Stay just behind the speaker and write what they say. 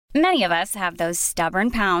Many of us have those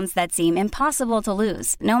stubborn pounds that seem impossible to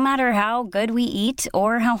lose, no matter how good we eat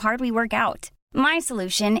or how hard we work out. My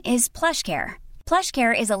solution is PlushCare.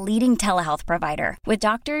 PlushCare is a leading telehealth provider with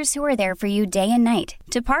doctors who are there for you day and night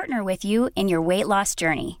to partner with you in your weight loss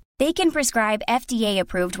journey. They can prescribe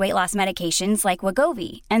FDA-approved weight loss medications like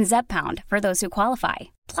Wegovy and Zepbound for those who qualify.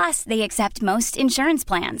 Plus, they accept most insurance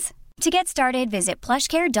plans. To get started, visit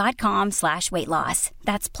plushcare.com/weightloss.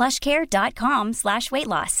 That's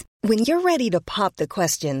plushcare.com/weightloss. When you're ready to pop the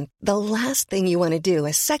question, the last thing you want to do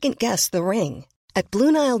is second-guess the ring. At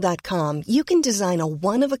BlueNile.com, you can design a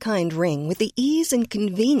one-of-a-kind ring with the ease and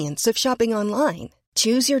convenience of shopping online.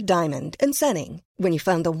 Choose your diamond and setting. When you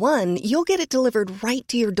find the one, you'll get it delivered right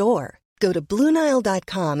to your door. Go to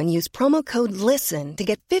BlueNile.com and use promo code LISTEN to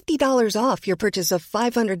get $50 off your purchase of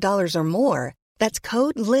 $500 or more. That's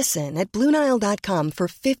code LISTEN at BlueNile.com for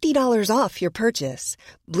 $50 off your purchase.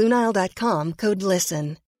 BlueNile.com, code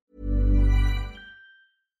LISTEN.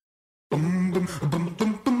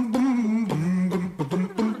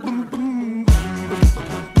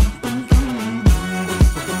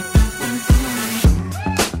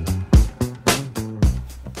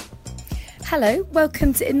 Hello,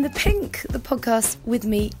 welcome to In the Pink, the podcast with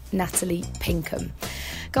me, Natalie Pinkham.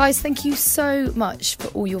 Guys, thank you so much for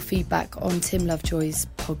all your feedback on Tim Lovejoy's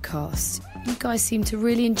podcast. You guys seem to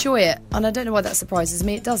really enjoy it, and I don't know why that surprises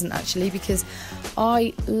me. It doesn't actually, because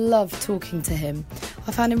I love talking to him.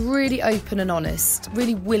 I found him really open and honest,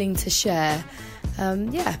 really willing to share.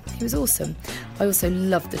 He was awesome. I also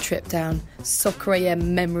loved the trip down Soccer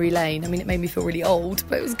AM memory lane. I mean, it made me feel really old,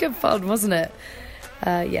 but it was good fun, wasn't it?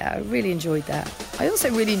 I really enjoyed that. I also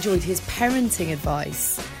really enjoyed his parenting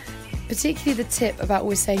advice, particularly the tip about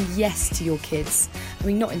always saying yes to your kids. I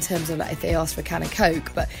mean, not in terms of like if they ask for a can of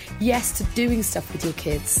Coke, but yes to doing stuff with your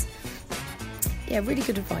kids. Yeah, really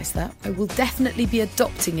good advice that. I will definitely be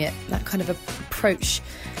adopting it. That kind of approach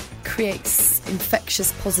creates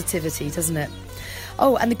infectious positivity, doesn't it?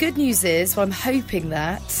 Oh, and the good news is, well,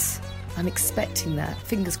 I'm expecting that,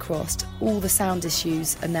 fingers crossed, all the sound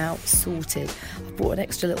issues are now sorted. I've bought an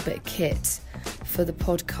extra little bit of kit for the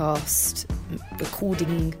podcast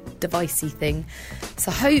recording devicey thing.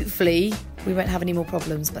 So hopefully we won't have any more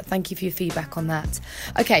problems, but thank you for your feedback on that.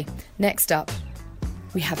 Okay, next up,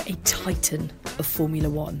 we have a titan of Formula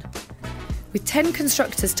One. With 10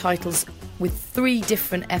 constructors' titles with 3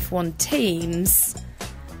 different F1 teams,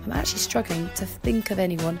 I'm actually struggling to think of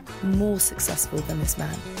anyone more successful than this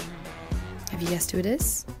man. Have you guessed who it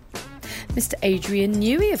is? Mr. Adrian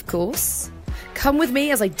Newey, of course. Come with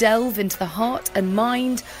me as I delve into the heart and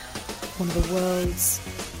mind of one of the world's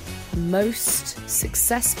most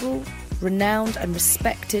successful, renowned and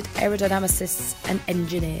respected aerodynamicists and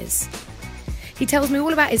engineers. He tells me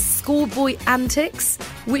all about his schoolboy antics,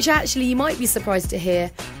 which actually you might be surprised to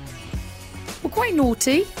hear were quite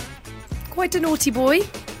naughty. Quite a naughty boy.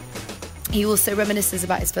 He also reminisces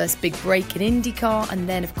about his first big break in IndyCar and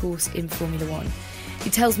then, of course, in Formula One. He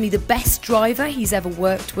tells me the best driver he's ever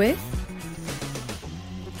worked with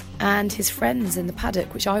and his friends in the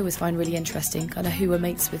paddock, which I always find really interesting, kind of who are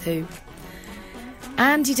mates with who.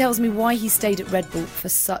 And he tells me why he stayed at Red Bull for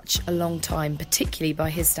such a long time, particularly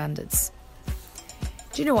by his standards.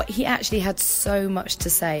 Do you know what? He actually had so much to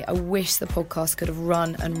say. I wish the podcast could have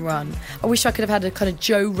run and run. I wish I could have had a kind of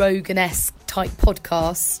Joe Rogan-esque type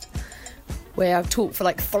podcast where I've talked for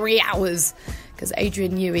like 3 hours, because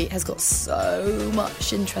Adrian Newey has got so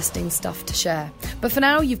much interesting stuff to share. But for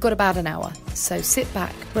now, you've got about an hour. So sit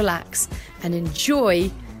back, relax, and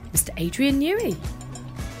enjoy Mr. Adrian Newey.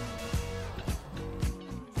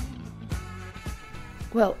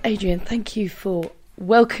 Well, Adrian, thank you for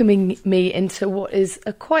welcoming me into what is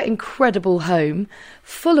a quite incredible home,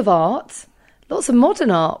 full of art, lots of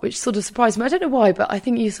modern art, which sort of surprised me. I don't know why, but I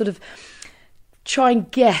think you sort of try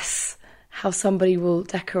and guess how somebody will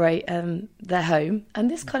decorate their home, and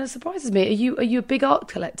this kind of surprises me. Are you a big art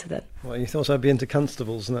collector then? Well, you thought I'd be into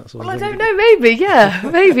constables and that sort of thing. Well, I don't know, maybe.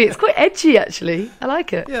 It's quite edgy, actually. I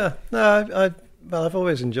like it. Yeah, no, I've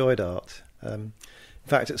always enjoyed art. In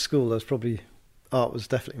fact, at school, art was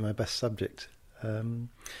definitely my best subject. And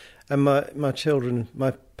my children,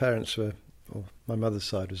 my parents were, or my mother's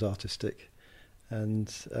side was artistic, and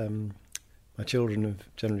my children have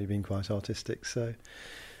generally been quite artistic, so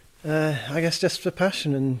I guess just for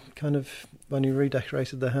passion, and kind of when we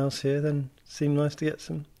redecorated the house here, then it seemed nice to get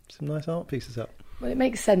some nice art pieces up. Well, it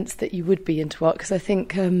makes sense that you would be into art, because I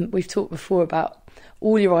think we've talked before about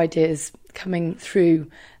all your ideas coming through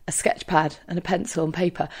a sketch pad and a pencil and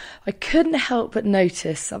paper, I couldn't help but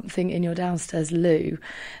notice something in your downstairs loo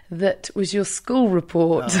that was your school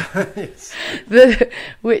report, Yes.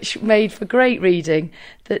 which made for great reading,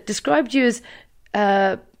 that described you as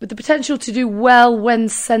with the potential to do well when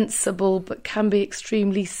sensible, but can be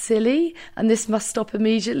extremely silly, and this must stop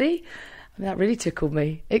immediately. I mean, that really tickled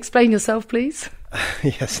me. Explain yourself, please.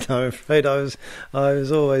 Yes, no, I'm afraid I was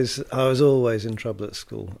always in trouble at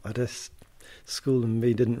school. School and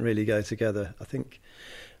me didn't really go together. I think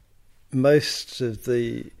most of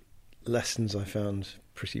the lessons I found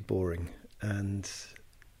pretty boring, and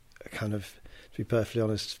kind of, to be perfectly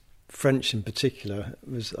honest, French in particular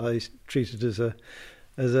I treated as a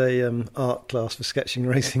art class for sketching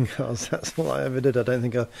racing cars. That's all I ever did. I don't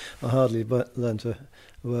think I hardly learned a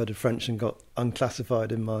word of French and got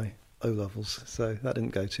unclassified in my O-levels, so that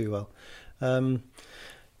didn't go too well. But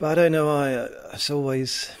I don't know, I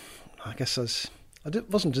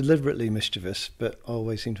wasn't deliberately mischievous, but I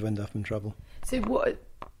always seemed to end up in trouble. So what,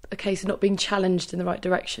 a case of not being challenged in the right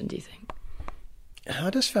direction, do you think? I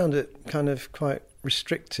just found it kind of quite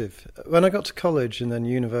restrictive. When I got to college and then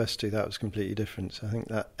university, that was completely different. So I think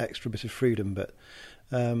that extra bit of freedom, but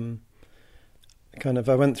I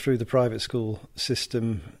went through the private school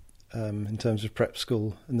system in terms of prep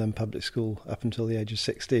school and then public school up until the age of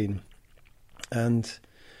 16. And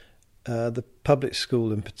the public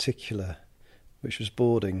school in particular, which was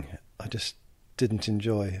boarding, I just didn't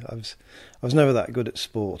enjoy. I was never that good at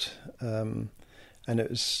sport, and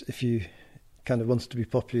it was, if you kind of wanted to be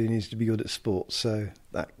popular, you needed to be good at sport. So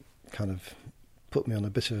that kind of put me on a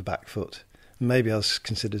bit of a back foot. Maybe I was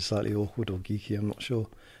considered slightly awkward or geeky, I'm not sure.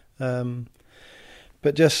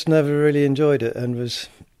 But just never really enjoyed it, and was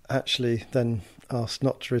actually then asked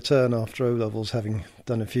not to return after O-levels, having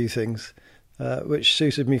done a few things, which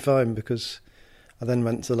suited me fine, because I then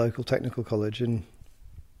went to the local technical college and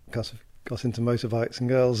got into motorbikes and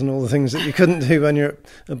girls and all the things that you couldn't do when you're at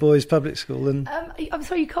a boys' public school. And I'm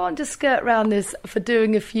sorry, you can't just skirt around this for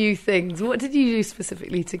doing a few things. What did you do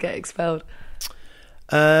specifically to get expelled?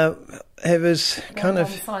 It was kind of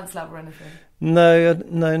science lab or anything. No,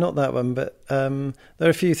 not that one. But there are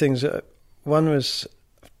a few things. One was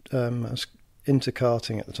I was into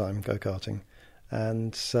karting at the time, go-karting,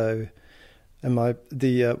 and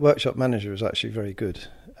the workshop manager was actually very good.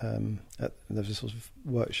 There was a sort of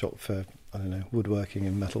workshop for, I don't know, woodworking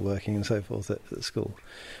and metalworking and so forth at the school.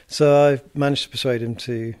 So I managed to persuade him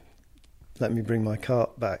to let me bring my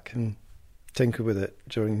cart back and tinker with it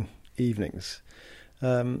during evenings,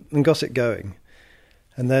 and got it going.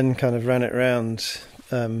 And then kind of ran it around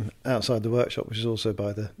outside the workshop, which is also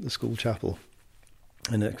by the school chapel.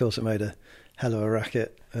 And of course it made a hell of a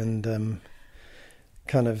racket. And then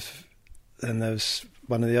there was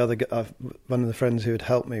one of the friends who had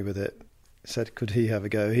helped me with it said, could he have a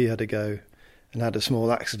go? He had a go and had a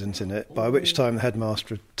small accident in it, by which time the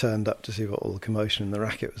headmaster had turned up to see what all the commotion and the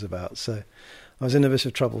racket was about. So I was in a bit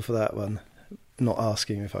of trouble for that one, not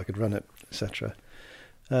asking if I could run it, etc.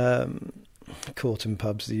 Court and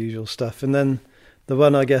pubs, the usual stuff. And then the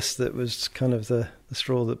one, I guess, that was kind of the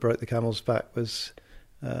straw that broke the camel's back was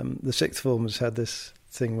the sixth formers had this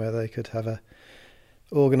thing where they could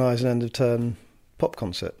organise an end-of-term pop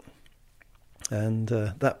concert. And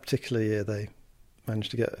that particular year they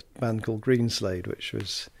managed to get a band called Greenslade, which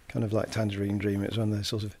was kind of like Tangerine Dream. It was one of those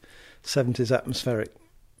sort of 70s atmospheric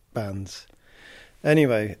bands.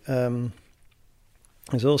 Anyway, it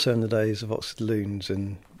was also in the days of Oxford Loons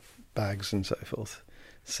and bags and so forth.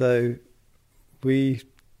 So we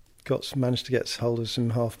managed to get hold of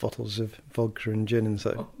some half bottles of vodka and gin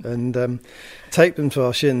and taped them to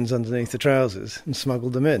our shins underneath the trousers and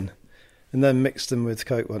smuggled them in, and then mixed them with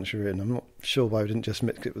Coke once we were in. I'm not sure why we didn't just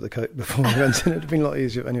mix it with the Coke before we went in. It would have been a lot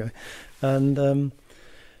easier anyway. And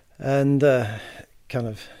kind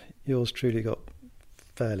of yours truly got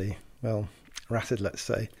fairly well ratted, let's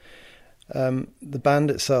say. The band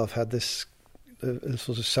itself had this a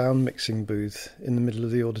sort of sound mixing booth in the middle of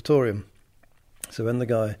the auditorium. So when the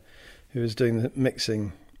guy who was doing the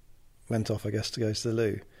mixing went off, I guess, to go to the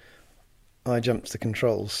loo, I jumped to the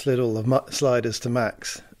controls, slid all the sliders to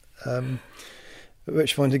max. At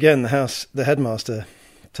which point, again, the headmaster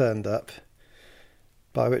turned up,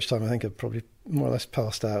 by which time I think I'd probably more or less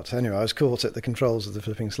passed out. Anyway, I was caught at the controls of the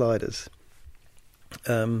flipping sliders,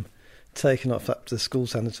 taken off up to the school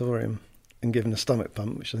sanatorium and given a stomach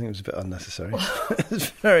pump, which I think was a bit unnecessary. It was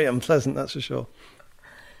very unpleasant, that's for sure.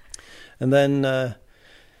 And then the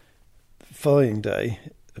following day,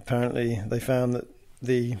 apparently they found that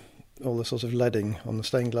all the sort of leading on the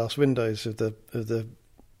stained glass windows of the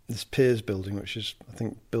this Piers building, which is, I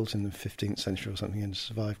think, built in the 15th century or something and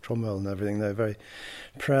survived Cromwell and everything. They're very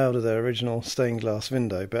proud of their original stained glass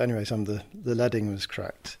window. But anyway, some of the leading was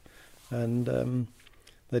cracked. And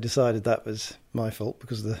they decided that was my fault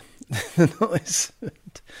because of the noise.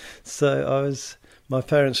 So my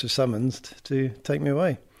parents were summoned to take me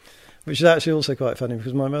away, which is actually also quite funny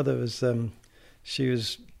because my mother was, she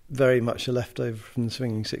was very much a leftover from the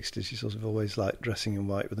swinging 60s. She sort of always liked dressing in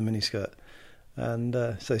white with a miniskirt.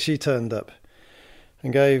 And so she turned up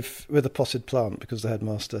and gave, with a potted plant, because the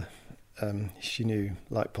headmaster, she knew,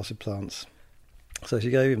 liked potted plants. So she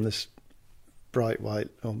gave him this bright white,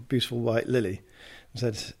 or beautiful white lily and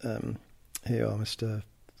said, here you are, Mr.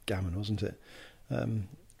 Gammon, wasn't it?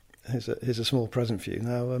 Here's a small present for you.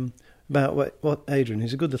 Now, about what Adrian,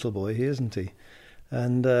 he's a good little boy, isn't he?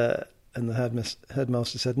 And the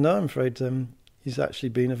headmaster said, no, I'm afraid he's actually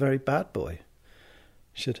been a very bad boy.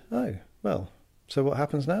 She said, oh, well, so what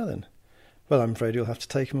happens now then? Well, I'm afraid you'll have to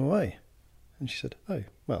take him away. And she said, oh,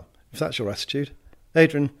 well, if that's your attitude,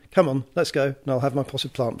 Adrian, come on, let's go, and I'll have my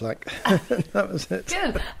potted plant back. That was it.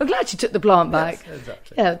 Good. I'm glad you took the plant back. Yes,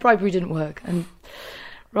 exactly. Yeah, the bribery didn't work, and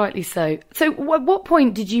rightly so. So at what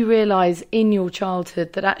point did you realise in your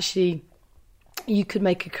childhood that actually you could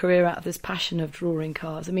make a career out of this passion of drawing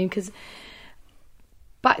cars? I mean, because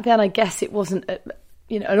back then I guess it wasn't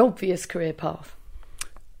an obvious career path.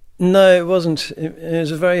 No, it wasn't. It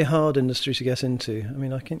was a very hard industry to get into. I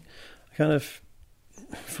mean, I kind of,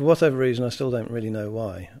 for whatever reason, I still don't really know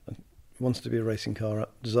why. I wanted to be a racing car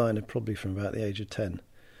designer probably from about the age of 10.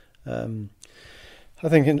 I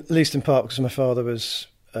think at least in part because my father was,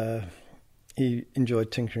 he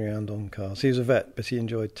enjoyed tinkering around on cars. He was a vet, but he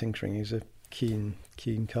enjoyed tinkering. He was a keen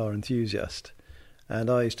car enthusiast.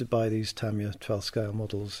 And I used to buy these Tamiya 12th scale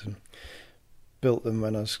models and built them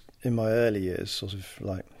when I was in my early years, sort of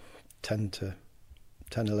like 10,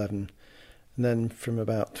 11. And then from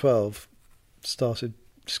about 12, started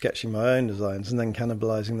sketching my own designs and then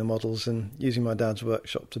cannibalising the models and using my dad's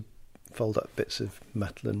workshop to fold up bits of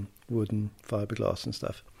metal and wood and fiberglass and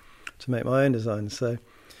stuff to make my own designs. So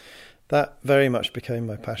that very much became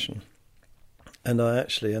my passion. And I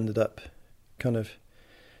actually ended up kind of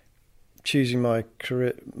choosing my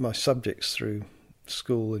career, my subjects through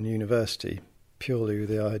school and university purely with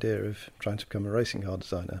the idea of trying to become a racing car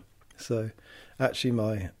designer. So actually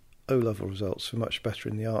my O-level results were much better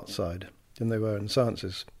in the art side than they were in the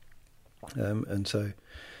sciences. And so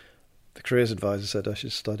the careers advisor said I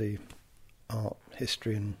should study art,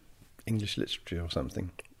 history and English literature or something.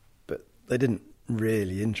 But they didn't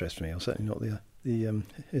really interest me, or certainly not the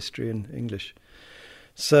history and English.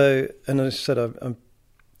 So, and as I said, I'm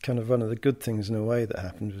kind of one of the good things in a way that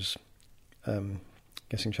happened was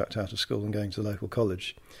getting chucked out of school and going to the local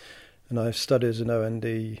college. And I studied an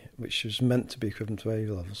OND, which was meant to be equivalent to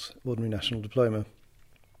A-levels, Ordinary National Diploma,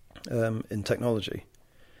 in technology.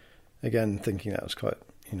 Again, thinking that was quite,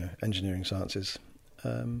 engineering sciences.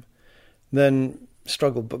 Then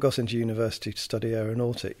struggled, but got into university to study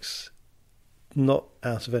aeronautics, not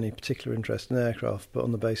out of any particular interest in aircraft, but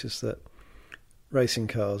on the basis that racing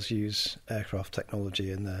cars use aircraft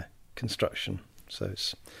technology in their construction. So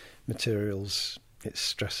it's materials, it's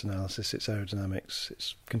stress analysis, it's aerodynamics,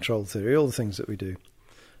 it's control theory, all the things that we do.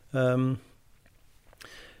 And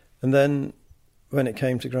then when it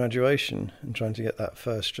came to graduation and trying to get that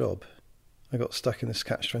first job, I got stuck in this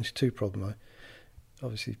catch-22 problem.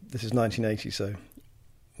 Obviously, this is 1980, so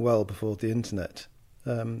well before the internet.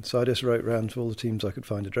 So I just wrote round to all the teams I could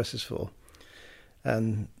find addresses for.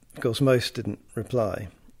 And, of course, most didn't reply.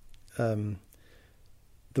 The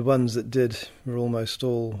ones that did were almost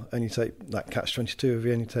all only take that catch-22 if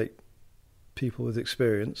you only take people with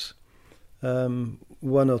experience. One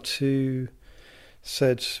or two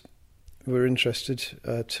said we're interested,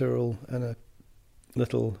 Tyrrell and a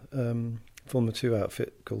little Formula 2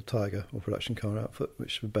 outfit called Tiger, or production car outfit,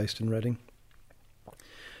 which were based in Reading.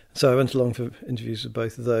 So I went along for interviews with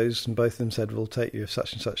both of those, and both of them said, we'll take you if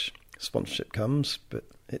such and such sponsorship comes, but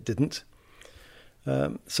it didn't.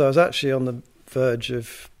 So I was actually on the verge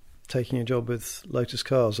of taking a job with Lotus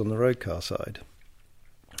Cars on the road car side,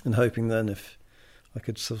 and hoping then if I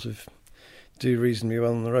could sort of do reasonably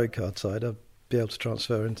well on the road car side, I'd be able to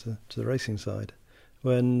transfer into the racing side.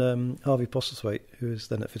 When Harvey Postlethwaite, who was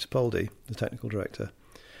then at Fittipaldi, the technical director,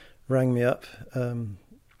 rang me up.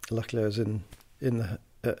 Luckily I was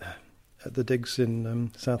at the digs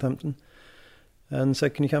in Southampton, and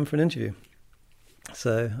said, can you come for an interview?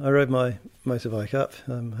 So I rode my motorbike up,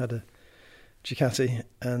 had a Ducati,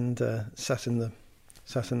 and sat in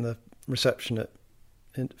the reception at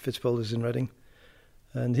Fittipaldi's in Reading.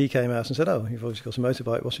 And he came out and said, oh, you've obviously got a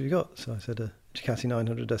motorbike, what have you got? So I said, a Ducati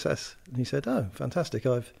 900 SS. And he said, oh, fantastic,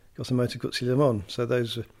 I've got a Moto Guzzi Le Mans. So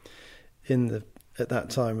those were at that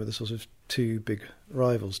time were the sort of two big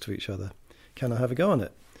rivals to each other. Can I have a go on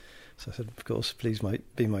it? So I said, of course, please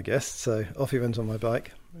be my guest. So off he went on my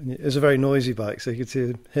bike. And it was a very noisy bike, so you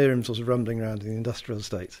could hear him sort of rumbling around in the industrial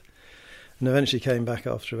estate. And eventually came back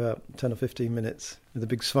after about 10 or 15 minutes with a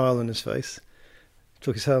big smile on his face,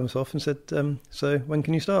 took his helmet off and said, so when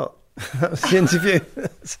can you start? That was the interview.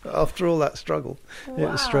 So after all that struggle, It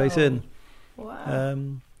was straight in. Wow.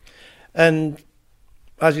 And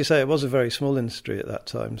as you say, it was a very small industry at that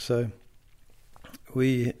time. So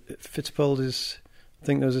Fittipaldi's, I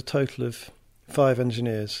think there was a total of 5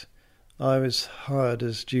 engineers. I was hired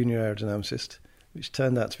as junior aerodynamicist, which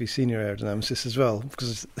turned out to be senior aerodynamicist as well,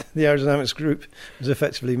 because the aerodynamics group was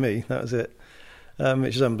effectively me. That was it,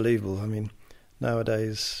 which is unbelievable. I mean,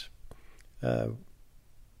 nowadays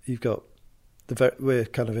you've got we're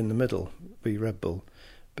kind of in the middle, we Red Bull,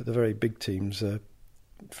 but the very big teams,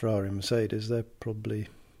 Ferrari and Mercedes, they're probably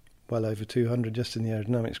well over 200 just in the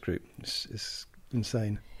aerodynamics group. It's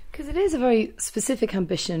insane. Because it is a very specific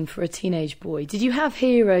ambition for a teenage boy. Did you have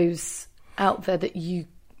heroes out there that you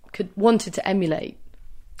wanted to emulate?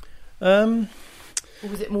 Or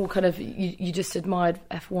was it more kind of you just admired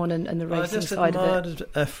F1 and the racing side of it? I just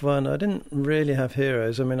admired F1. I didn't really have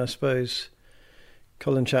heroes. I mean, I suppose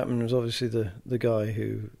Colin Chapman was obviously the guy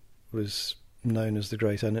who was known as the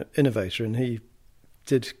great innovator, and he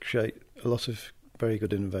did create a lot of very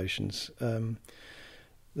good innovations.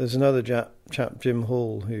 There's another chap, Jim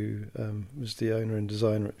Hall, who was the owner and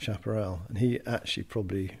designer at Chaparral, and he actually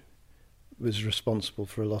probably was responsible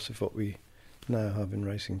for a lot of what we now have in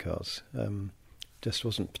racing cars. Just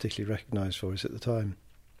wasn't particularly recognised for us at the time.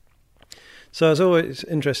 So I was always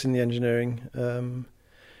interested in the engineering. And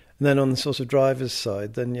then on the sort of driver's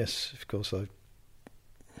side, then yes, of course,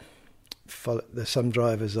 there's some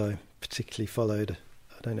drivers I particularly followed.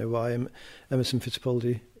 I don't know why. Emerson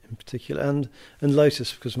Fittipaldi in particular, and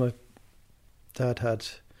Lotus, because my dad had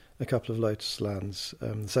a couple of Lotus Lands,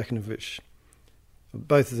 the second of which,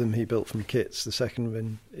 both of them he built from kits, the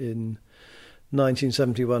second in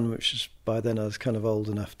 1971, which is, by then I was kind of old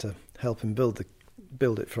enough to help him build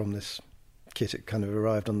it from this kit. It kind of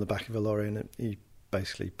arrived on the back of a lorry, and he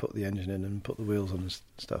basically put the engine in and put the wheels on and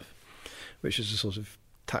stuff, which was a sort of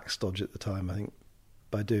tax dodge at the time. I think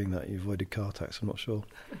by doing that you avoided car tax, I'm not sure.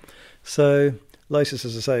 So Lotus,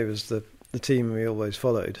 as I say, was the team we always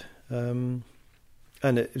followed, and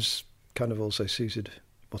it was kind of also suited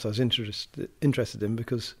what I was interested in,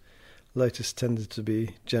 because Lotus tended to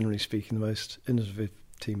be, generally speaking, the most innovative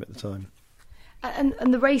team at the time.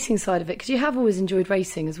 And the racing side of it, because you have always enjoyed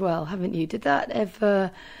racing as well, haven't you? Did that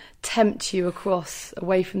ever tempt you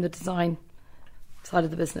away from the design side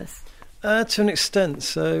of the business? To an extent.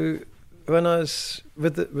 So when I was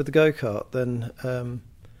with the go-kart, then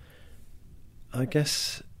I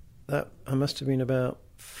guess that I must have been about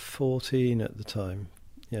 14 at the time.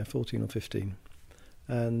 Yeah, 14 or 15.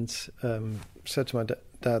 And said to my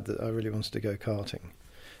dad that I really wanted to go karting.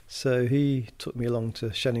 So he took me along to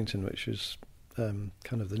Shennington, which was kind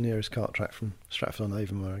of the nearest kart track from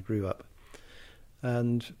Stratford-on-Avon, where I grew up.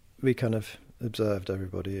 And we kind of observed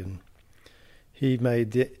everybody, and he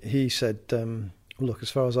said, look, as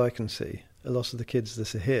far as I can see, a lot of the kids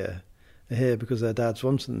that are here because their dads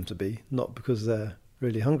wanted them to be, not because they're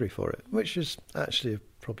really hungry for it, which is actually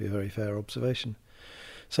probably a very fair observation.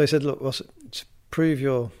 So he said, look, to prove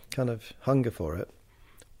your kind of hunger for it,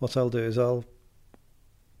 what I'll do is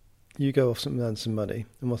you go off and earn some money,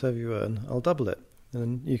 and whatever you earn, I'll double it,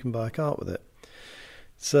 and you can buy a kart with it.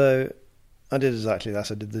 So I did exactly that.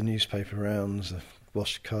 I did the newspaper rounds,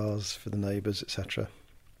 washed cars for the neighbours, etc.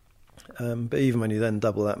 But even when you then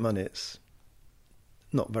double that money, it's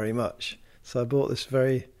not very much. So I bought this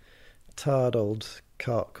very tired old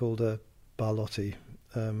kart called a Barlotti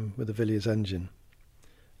with a Villiers engine,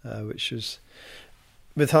 which was,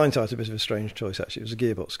 with hindsight, a bit of a strange choice actually. It was a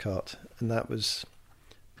gearbox kart, and that was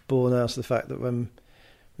born out of the fact that when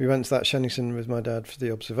we went to that Shennington with my dad for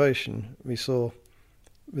the observation, we saw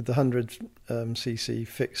with the 100cc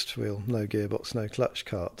fixed wheel, no gearbox, no clutch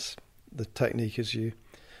karts, the technique is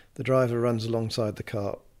the driver runs alongside the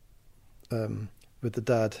kart with the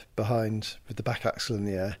dad behind with the back axle in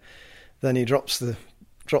the air. Then he drops the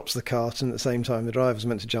cart, and at the same time the driver's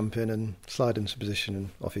meant to jump in and slide into position, and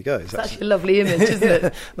off he goes. It's actually a lovely image, isn't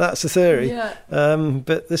it? That's the theory. Yeah.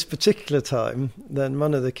 But this particular time, then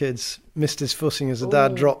one of the kids missed his footing as the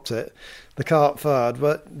dad dropped it. The cart fired,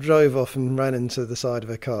 but drove off and ran into the side of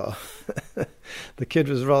a car. The kid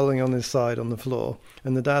was rolling on his side on the floor,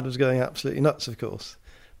 and the dad was going absolutely nuts, of course.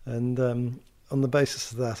 And on the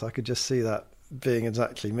basis of that, I could just see that being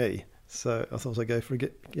exactly me. So I thought I'd go for a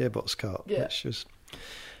gearbox kart, Yeah. which was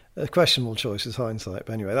a questionable choice as hindsight.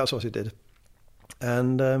 But anyway, that's what I did.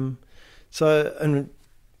 And so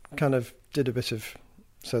kind of did a bit of...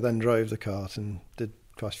 So then drove the kart and did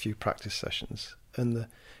quite a few practice sessions. And the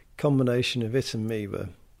combination of it and me were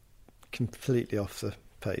completely off the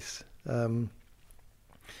pace.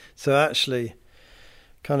 So actually,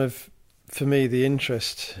 kind of, for me, the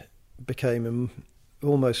interest became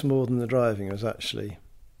almost more than the driving. It was actually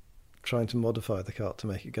trying to modify the kart to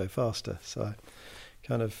make it go faster. So I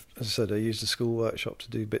kind of, as I said, I used a school workshop to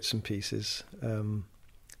do bits and pieces.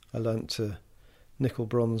 I learnt to nickel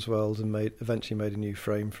bronze weld and eventually made a new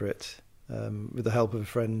frame for it. With the help of a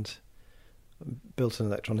friend, built an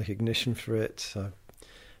electronic ignition for it.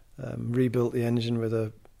 I rebuilt the engine with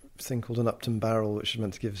a thing called an Upton barrel, which was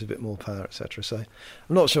meant to give us a bit more power, etc. So I'm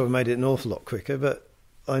not sure I made it an awful lot quicker, but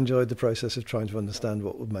I enjoyed the process of trying to understand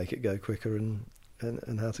what would make it go quicker and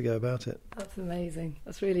how to go about it. That's amazing.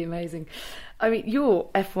 That's really amazing. I mean, your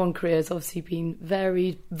F1 career has obviously been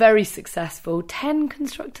very, very successful. 10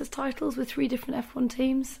 constructors' titles with 3 different F1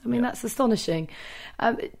 teams. I mean, That's astonishing.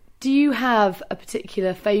 Do you have a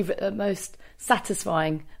particular favourite, most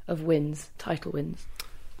satisfying of wins, title wins?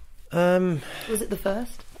 Was it the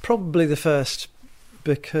first? Probably the first,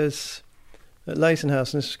 because at Leighton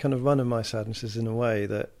House, and this is kind of one of my sadnesses in a way,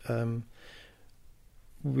 that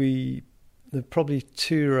there are probably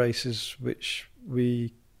 2 races which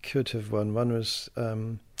we could have won. One was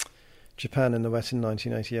Japan in the wet in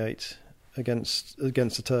 1988 against the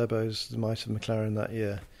turbos, the might of McLaren that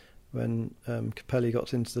year, when Capelli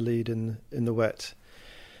got into the lead in the wet.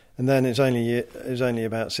 And then it was only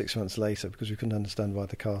about 6 months later, because we couldn't understand why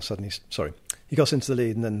the car suddenly... he got into the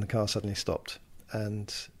lead and then the car suddenly stopped.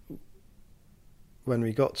 And when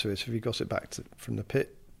we got to it, we got it back from the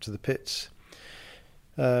pit to the pits,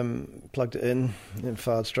 plugged it in, and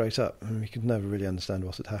fired straight up. And we could never really understand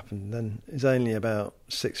what had happened. And then it's only about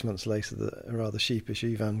 6 months later that a rather sheepish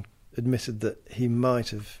Ivan admitted that he might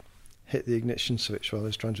have hit the ignition switch while he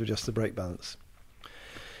was trying to adjust the brake balance.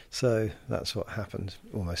 So that's what happened,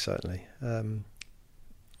 almost certainly.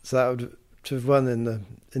 So that would to have won in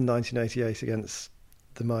 1988 against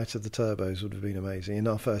the might of the turbos would have been amazing in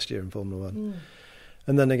our first year in Formula One.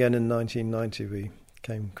 And then again in 1990 we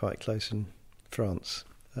came quite close in France.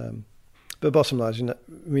 But bottom line,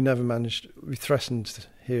 we never managed. We threatened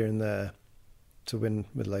here and there to win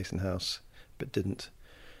with Leighton House, but didn't.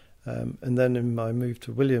 And then in my move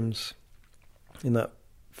to Williams, in that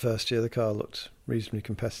first year the car looked reasonably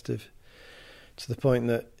competitive, to the point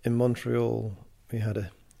that in Montreal we had a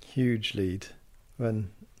huge lead when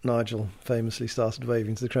Nigel famously started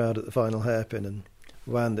waving to the crowd at the final hairpin and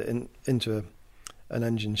wound it into an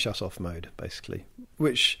engine shut-off mode, basically,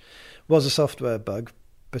 which was a software bug,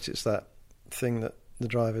 but it's that thing that the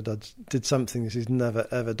driver did something that he's never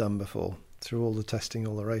ever done before. Through all the testing,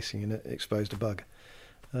 all the racing, and it exposed a bug.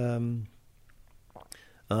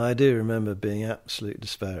 I do remember being absolute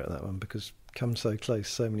despair at that one, because come so close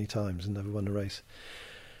so many times and never won a race.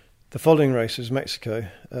 The following race was Mexico,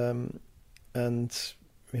 and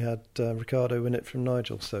we had Ricciardo win it from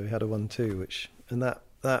Nigel, so we had a 1-2, and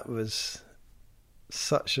that was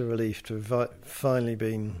such a relief to have finally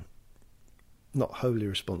been not wholly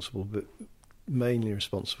responsible, but mainly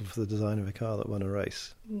responsible for the design of a car that won a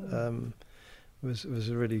race. Was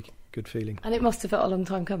a really good feeling. And it must have felt a long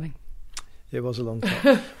time coming. It was a long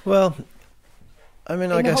time. Well, I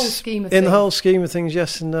mean, I guess in the whole scheme of things,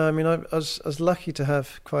 yes and no. I mean, I was lucky to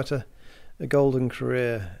have quite a golden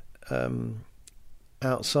career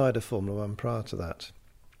outside of Formula One prior to that.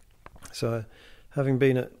 So, having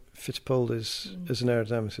been at Fittipaldi's as an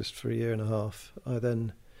aerodynamicist for a year and a half,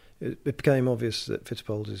 it became obvious that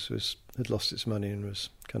Fittipaldi's had lost its money and was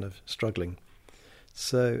kind of struggling.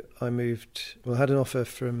 So I had an offer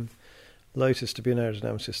from Lotus to be an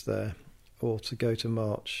aerodynamicist there, or to go to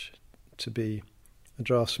March to be a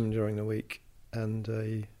draftsman during the week and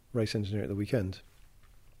a race engineer at the weekend.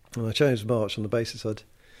 And I chose March on the basis I'd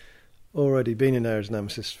already been an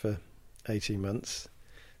aerodynamicist for 18 months.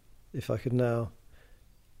 If I could now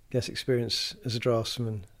get experience as a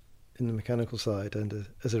draftsman in the mechanical side and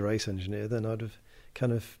as a race engineer, then I'd have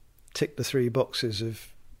kind of ticked the 3 boxes of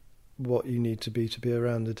what you need to be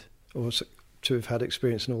around, or to have had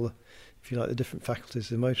experience in all the, if you like, the different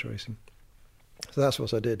faculties of motor racing. So that's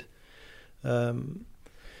what I did.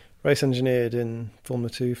 Race engineered in Formula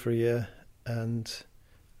 2 for a year, and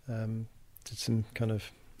did some kind of,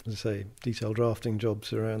 as I say, detailed drafting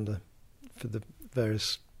jobs around for the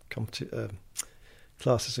various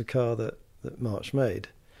classes of car that March made.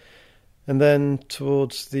 And then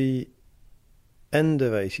towards the end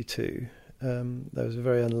of 82, there was a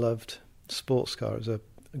very unloved sports car. It was a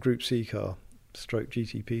Group C car, stroke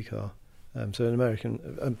GTP car. So an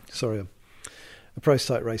American, a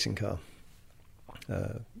prototype racing car,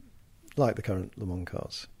 like the current Le Mans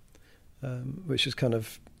cars, which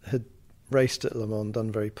had raced at Le Mans,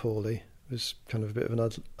 done very poorly. It was kind of a bit of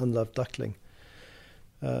an unloved duckling.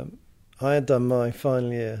 I had done my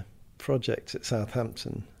final year project at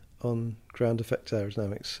Southampton on ground effect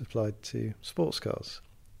aerodynamics applied to sports cars.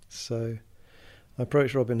 So I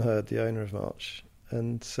approached Robin Hurd, the owner of March,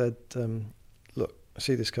 and said, look, I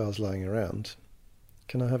see this car's lying around.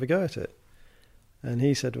 Can I have a go at it? And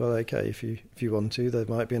he said, well, okay, if you want to, there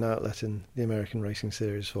might be an outlet in the American Racing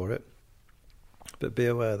Series for it. But be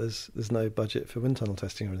aware, there's no budget for wind tunnel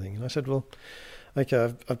testing or anything. And I said, well,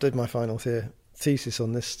 okay, I've did my final thesis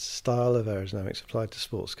on this style of aerodynamics applied to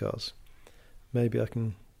sports cars. Maybe I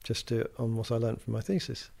can just do it on what I learnt from my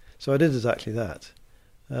thesis. So I did exactly that.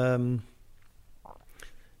 I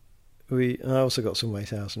also got some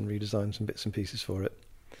weight out and redesigned some bits and pieces for it.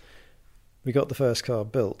 We got the first car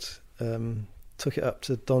built, took it up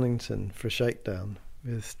to Donington for a shakedown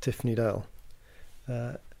with Tiffany Dell.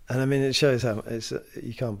 And I mean, it shows how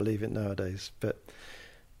you can't believe it nowadays. But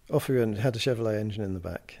off we went. It had a Chevrolet engine in the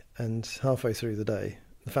back, and halfway through the day,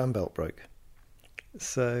 the fan belt broke.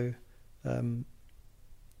 So one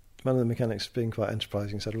of the mechanics, being quite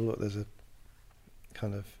enterprising, said, "Well, look, there's a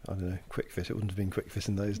kind of, I don't know, quick fit. It wouldn't have been quick fit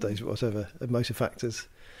in those days, but whatever. A Motor Factors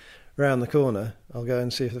around the corner. I'll go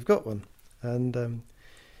and see if they've got one." And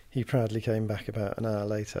he proudly came back about an hour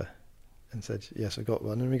later and said, "Yes, I got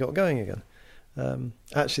one," and we got going again.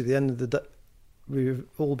 Actually, at the end of the day, we've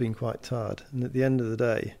all been quite tired, and at the end of the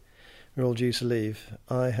day, we were all due to leave.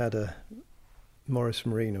 I had a Morris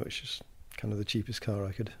Marina, which is kind of the cheapest car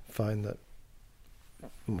I could find,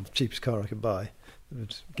 cheapest car I could buy that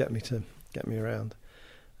would get me around.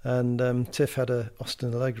 And Tiff had a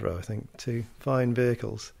Austin Allegro, I think, 2 fine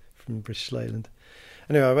vehicles from British Leyland.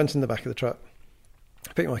 Anyway, I went in the back of the truck,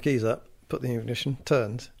 picked my keys up, put the ignition,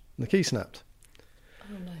 turned, and the key snapped.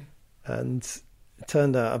 Oh no. And it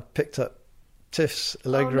turned out I picked up Tiff's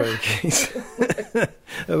Allegro keys,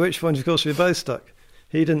 at which point, of course, we were both stuck.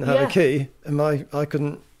 He didn't have a key, and I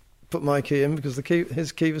couldn't put my key in because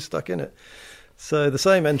his key was stuck in it. So the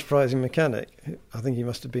same enterprising mechanic, I think he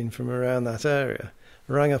must have been from around that area,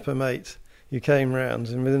 rang up a mate who came round,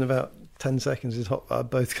 and within about 10 seconds he'd hotwired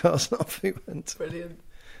both cars and off we went. Brilliant.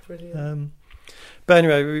 But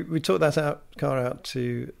anyway, we took that car out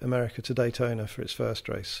to America, to Daytona, for its first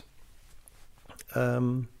race.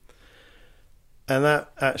 And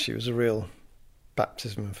that actually was a real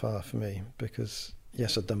baptism of fire for me, because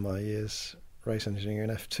yes, I'd done my years race engineering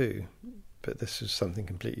in F2, but this was something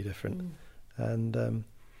completely different. And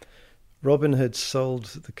Robin had sold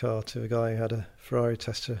the car to a guy who had a Ferrari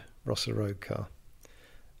Testarossa road car,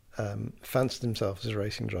 fancied himself as a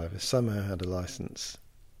racing driver, somehow had a licence,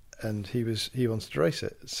 and he wanted to race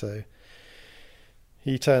it. So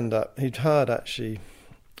he turned up. He'd hired actually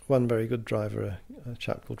one very good driver, a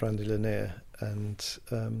chap called Randy Lanier, and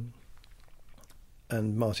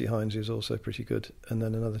Marty Hines, who's also pretty good, and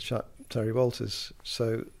then another chap, Terry Walters.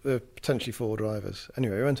 So there were potentially 4 drivers.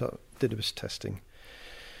 Anyway, we went up, did a bit of testing.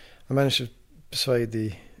 I managed to persuade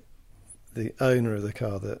the owner of the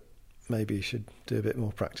car that maybe he should do a bit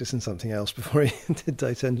more practice and something else before he did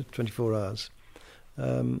Daytona 24 hours.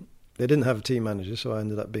 They didn't have a team manager, so I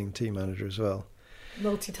ended up being team manager as well.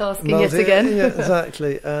 Multitasking yet again. Yeah,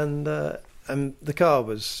 exactly. And the car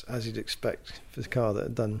was, as you'd expect, for the car that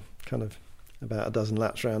had done kind of about a dozen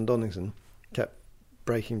laps around Donington, kept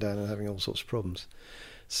breaking down and having all sorts of problems.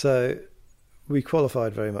 So we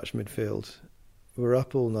qualified very much midfield. We were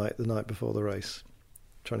up all night the night before the race,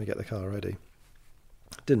 trying to get the car ready.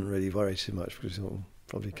 Didn't really worry too much because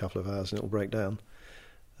probably a couple of hours and it'll break down.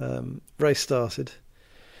 Race started.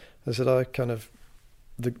 As I said,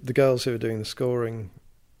 the girls who were doing the scoring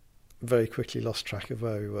very quickly lost track of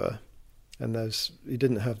where we were, and you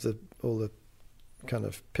didn't have all the kind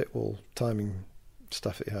of pit wall timing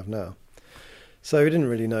stuff that you have now. So we didn't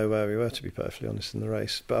really know where we were, to be perfectly honest, in the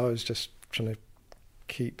race. But I was just trying to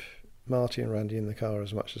keep Marty and Randy in the car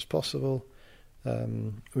as much as possible.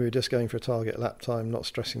 We were just going for a target lap time, not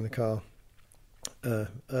stressing the car.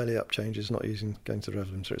 Early up changes, not going to the rev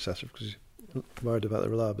limiter, etc., because you're worried about the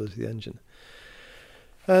reliability of the engine.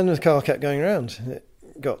 And the car kept going around.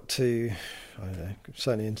 It got to, I don't know,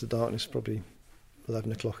 certainly into darkness, probably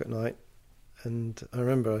 11 o'clock at night. And I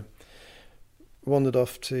remember I wandered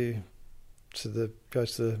off to go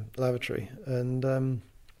to the lavatory, and I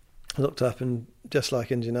looked up, and just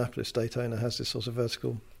like Indianapolis, Daytona has this sort of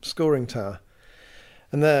vertical scoring tower.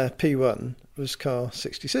 And there, P1 was car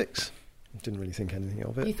 66. didn't really think anything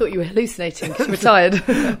of it. You thought you were hallucinating because you were tired.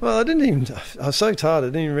 Well, I was so tired I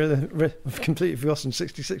didn't even I've completely forgotten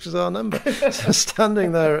 66 was our number. So I was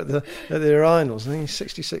standing there at the urinals and thinking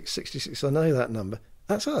 66, I know that number.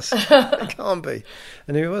 That's us. It can't be.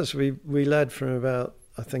 And it was. We led from about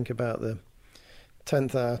the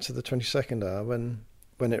 10th hour to the 22nd hour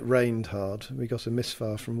when it rained hard. We got a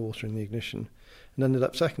misfire from water in the ignition and ended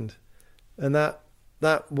up second. And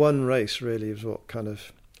that one race really is what kind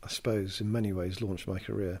of, I suppose, in many ways launched my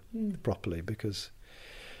career properly, because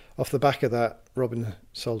off the back of that, Robin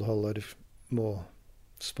sold a whole load of more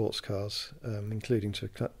sports cars, including to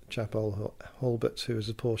a chap, Holbert, who was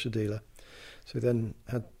a Porsche dealer. So then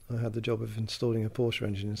I had the job of installing a Porsche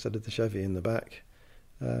engine instead of the Chevy in the back.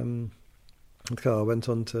 The car went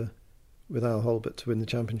on with Al Holbert to win the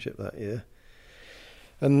championship that year.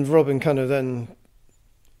 And Robin kind of then,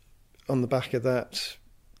 on the back of that,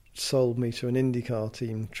 sold me to an IndyCar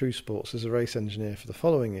team, True Sports, as a race engineer for the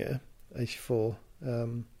following year, 84.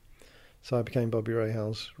 So I became Bobby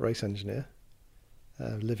Rahal's race engineer,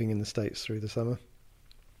 living in the States through the summer.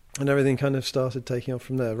 And everything kind of started taking off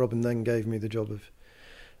from there. Robin then gave me the job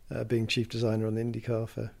of being chief designer on the IndyCar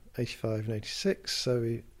for 85 and 86.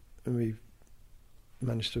 So we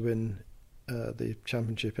managed to win the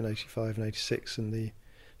championship in 85 and 86 and the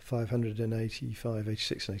 500 in 85,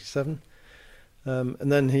 86 and 87.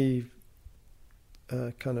 And then he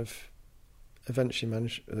kind of eventually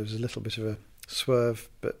managed, there was a little bit of a swerve,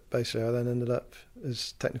 but basically I then ended up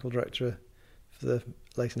as technical director for the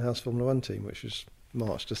Leighton House Formula One team, which was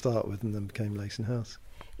March to start with, and then became Leighton House.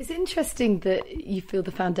 It's interesting that you feel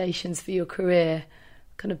the foundations for your career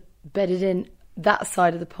kind of bedded in that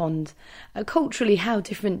side of the pond. Culturally, how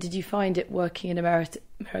different did you find it working in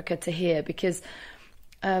America to here? Because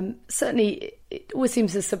certainly it always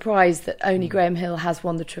seems a surprise that only Graham Hill has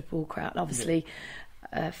won the Triple Crown. Obviously,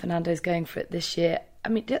 Fernando's going for it this year. I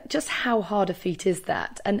mean, just how hard a feat is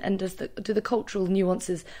that? And do the cultural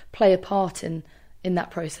nuances play a part in that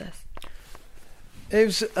process? It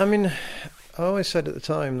was, I mean, I always said at the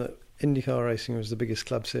time that IndyCar racing was the biggest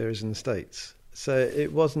club series in the States. So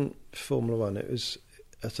it wasn't Formula One, it was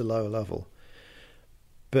at a lower level.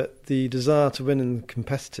 But the desire to win and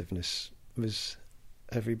competitiveness was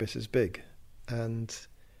every bit as big, and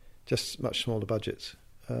just much smaller budgets.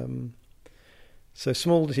 So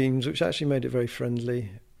small teams, which actually made it very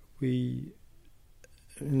friendly.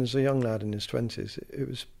 And as a young lad in his 20s, it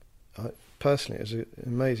was, personally, it was an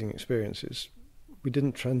amazing experience. We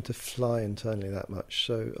didn't tend to fly internally that much,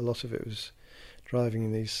 so a lot of it was driving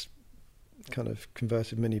in these kind of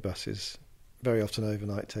converted minibuses, very often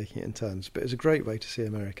overnight, taking it in turns. But it was a great way to see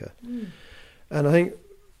America. And I think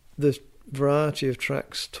the variety of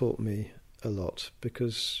tracks taught me a lot,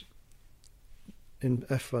 because in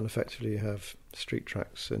F1 effectively you have street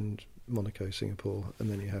tracks and Monaco, Singapore,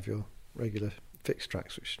 and then you have your regular fixed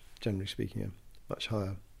tracks, which generally speaking are much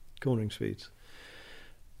higher cornering speeds.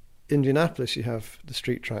 Indianapolis, you have the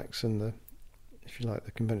street tracks and the, if you like,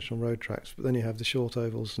 the conventional road tracks, but then you have the short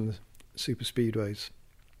ovals and the super speedways.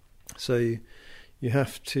 So you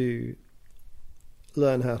have to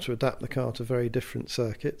learn how to adapt the car to very different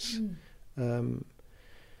circuits. I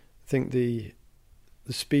think the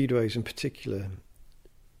speedways in particular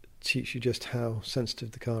teach you just how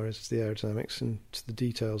sensitive the car is to the aerodynamics and to the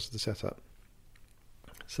details of the setup.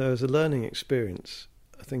 So as a learning experience,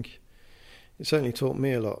 I think it certainly taught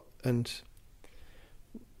me a lot. And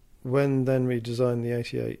when then we designed the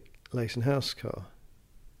 88 Leighton House car,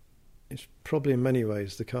 it's probably in many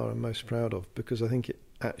ways the car I'm most proud of, because I think it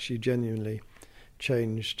actually genuinely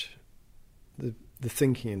changed the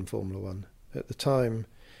thinking in Formula One. At the time,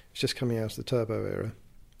 it was just coming out of the turbo era,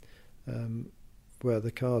 where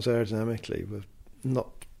the cars aerodynamically were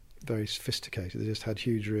not very sophisticated. They just had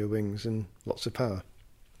huge rear wings and lots of power.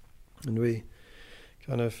 And we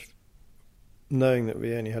kind of, knowing that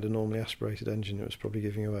we only had a normally aspirated engine, it was probably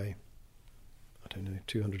giving away,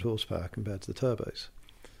 200 horsepower compared to the turbos.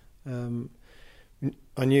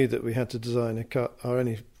 I knew that we had to design a car. Our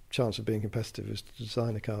only chance of being competitive is to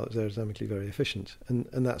design a car that's aerodynamically very efficient,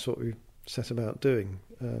 and that's what we set about doing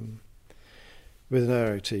with an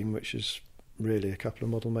aero team, which is really a couple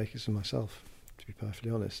of model makers and myself, to be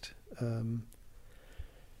perfectly honest.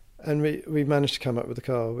 And we managed to come up with a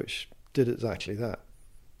car which did exactly that.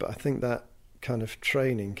 But I think that kind of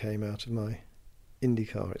training came out of my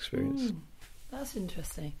IndyCar experience. That's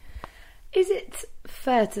interesting. Is it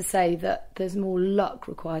fair to say that there's more luck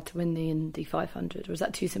required to win the Indy 500, or is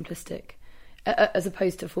that too simplistic? As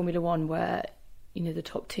opposed to Formula One, where the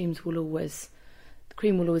top teams will always, the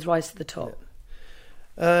cream will always rise to the top.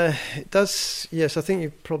 It does, yes. I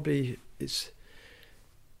think it's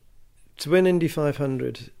to win Indy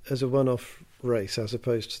 500 as a one-off race as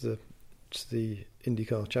opposed to the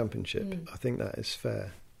IndyCar Championship, I think that is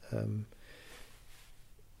fair.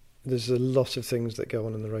 There's a lot of things that go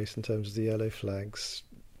on in the race in terms of the yellow flags,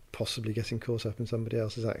 possibly getting caught up in somebody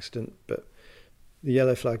else's accident, but the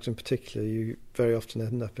yellow flags in particular, you very often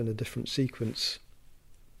end up in a different sequence,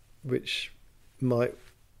 which might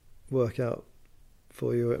work out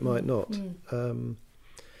for you, it might not.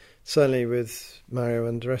 Certainly with Mario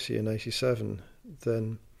Andretti in '87,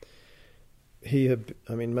 then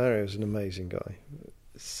Mario's an amazing guy,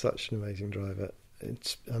 such an amazing driver.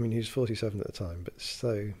 He was 47 at the time, but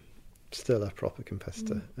still a proper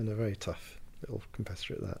competitor and a very tough little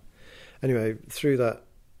competitor at that. Anyway, through that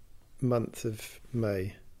month of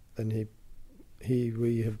May, then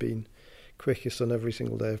we have been quickest on every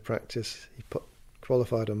single day of practice. He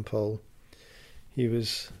qualified on pole. He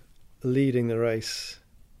was leading the race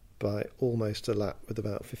by almost a lap with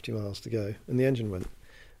about 50 miles to go, and the engine went.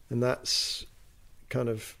 And that's kind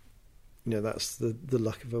of, that's the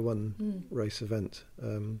luck of a one race event.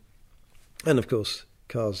 And of course,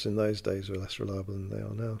 cars in those days were less reliable than they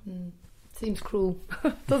are now. Seems cruel,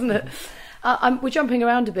 doesn't it? We're jumping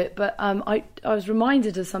around a bit, but I was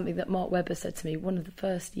reminded of something that Mark Webber said to me one of the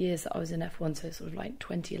first years that I was in F1, so sort of like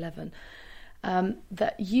 2011,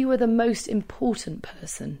 that you were the most important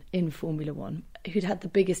person in Formula One, who'd had the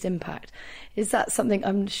biggest impact. Is that something,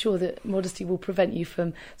 I'm sure that modesty will prevent you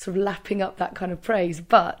from sort of lapping up that kind of praise,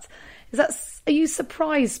 but are you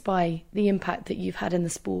surprised by the impact that you've had in the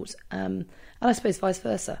sport, and I suppose vice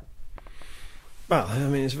versa? Well,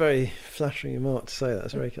 it's very flattering of Mark to say that.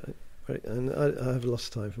 It's very and I have lots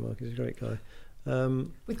of time for Mark. He's a great guy.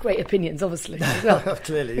 With great opinions, obviously. As well.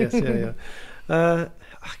 Clearly, yes, yeah.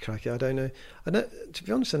 Crikey, I don't know. To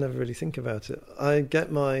be honest, I never really think about it. I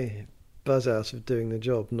get my buzz out of doing the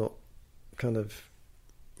job, not kind of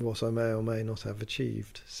what I may or may not have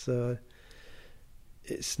achieved. So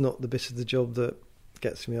it's not the bit of the job that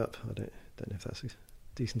gets me up. I don't know if that's a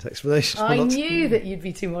decent explanation. I knew that you'd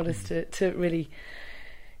be too modest to really,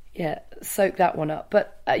 soak that one up.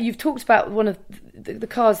 But you've talked about one of the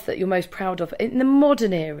cars that you're most proud of in the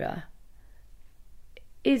modern era.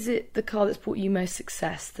 Is it the car that's brought you most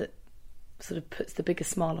success that sort of puts the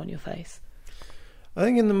biggest smile on your face? I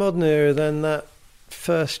think in the modern era, then that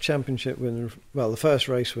first championship win, the first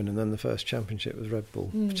race win and then the first championship with Red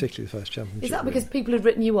Bull, particularly the first championship. Is that because people had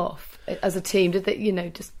written you off as a team? Did they,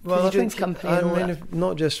 just I drinks think, company and all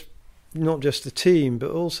that? not just the team,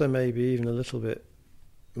 but also maybe even a little bit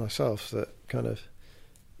myself, that kind of,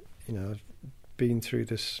 I've been through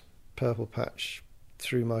this purple patch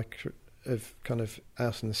through my of kind of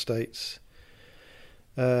out in the States.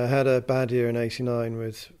 Had a bad year in '89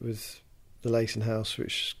 with the Leighton House,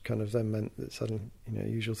 which kind of then meant that suddenly,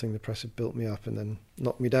 usual thing, the press had built me up and then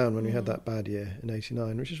knocked me down when we had that bad year in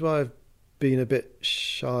 '89, which is why I've been a bit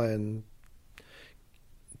shy and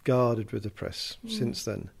guarded with the press since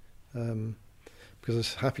then, because I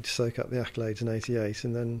was happy to soak up the accolades in '88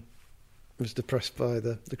 and then was depressed by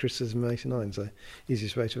the criticism in '89. So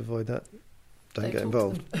easiest way to avoid that, don't get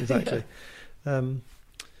involved. Exactly.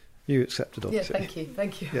 You accepted, obviously. Yeah,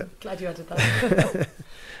 thank you. Yeah. Glad you added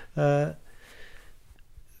that.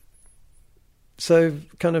 So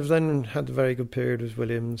kind of then had a very good period with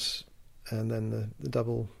Williams, and then the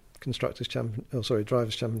double drivers'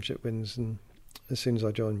 championship wins, and as soon as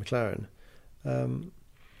I joined McLaren, and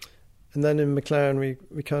then in McLaren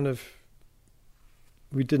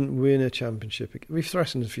we didn't win a championship. We've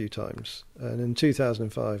threatened a few times, and in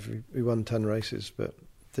 2005 we won 10 races, but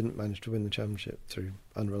didn't manage to win the championship through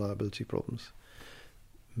unreliability problems,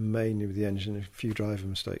 mainly with the engine and a few driver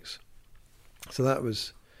mistakes. So that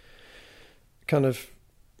was kind of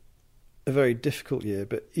a very difficult year,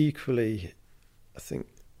 but equally I think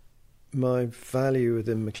my value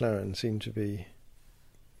within McLaren seemed to be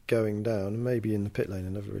going down, and maybe in the pit lane I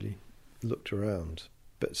never really looked around,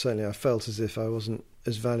 but certainly I felt as if I wasn't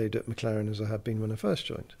as valued at McLaren as I had been when I first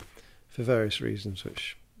joined, for various reasons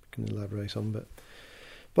which we can elaborate on. But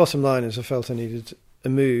bottom line is I felt I needed a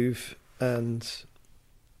move, and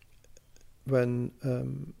when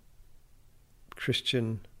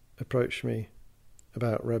Christian approached me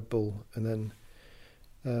about Red Bull, and then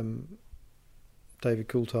David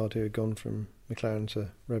Coulthard, who had gone from McLaren to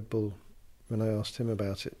Red Bull, when I asked him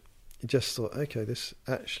about it, he just thought, okay, this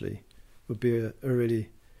actually would be a really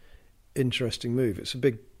interesting move. It's a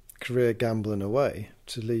big career gamble in a way,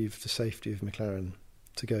 to leave the safety of McLaren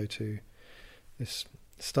to go to this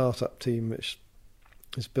start-up team which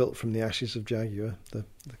is built from the ashes of Jaguar, the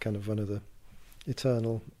kind of one of the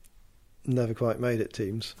eternal, never quite made it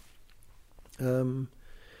teams. But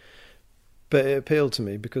it appealed to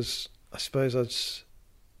me because I suppose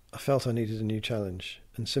I felt I needed a new challenge,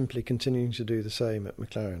 and simply continuing to do the same at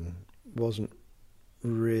McLaren wasn't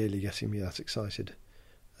really getting me that excited.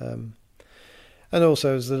 And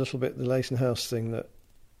also, it was a little bit the Leyton House thing that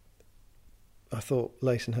I thought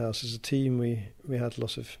Leyton House as a team, we had a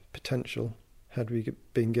lot of potential had we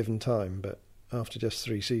been given time, but after just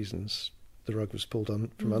 3 seasons, the rug was pulled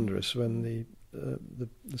from under us when the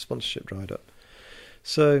sponsorship dried up.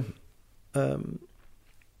 So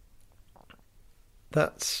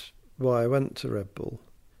that's why I went to Red Bull.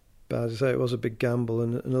 But as I say, it was a big gamble,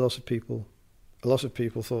 and a lot of people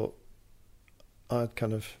thought I'd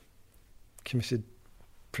kind of committed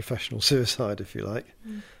professional suicide, if you like.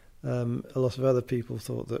 A lot of other people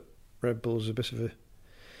thought that Red Bull was a bit of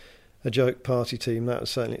a joke party team. That was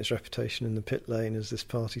certainly its reputation in the pit lane as this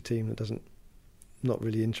party team that not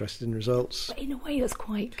really interested in results. But in a way, that's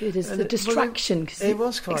quite good as a distraction, because it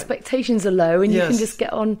was quite, expectations are low, and yes, you can just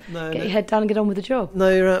get your head down and get on with the job. No,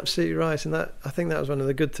 you're absolutely right, and I think that was one of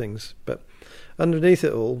the good things. But underneath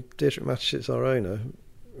it all, Dietrich Mateschitz, our owner,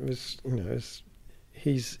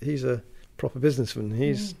 he's a proper businessman.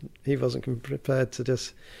 He wasn't prepared to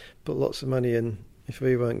just put lots of money in if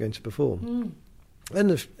we weren't going to perform.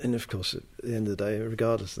 And of course, at the end of the day,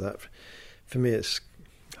 regardless of that, for me, it's,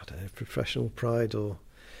 I don't know, professional pride or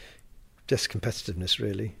just competitiveness.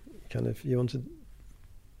 Really, kind of you want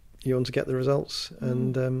to get the results.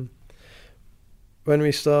 And when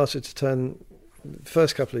we started to turn, the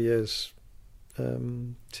first couple of years,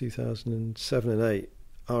 2007 and 8,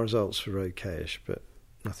 our results were okayish, but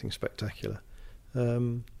nothing spectacular.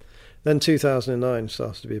 Then 2009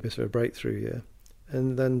 started to be a bit of a breakthrough year,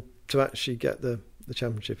 and then to actually get the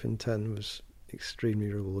championship in 10 was extremely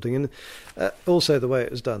rewarding, and also the way it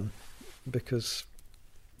was done, because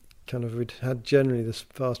kind of we'd had generally the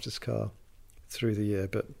fastest car through the year,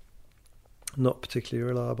 but not particularly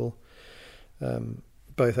reliable,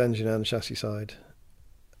 both engine and chassis side,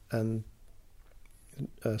 and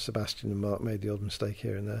Sebastian and Mark made the odd mistake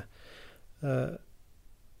here and there.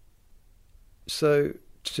 So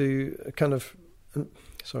to kind of,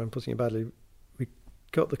 sorry, I'm putting it badly, we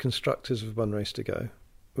got the constructors with one race to go,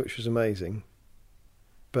 which was amazing,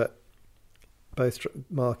 but both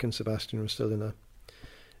Mark and Sebastian were still in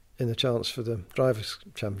a chance for the Drivers'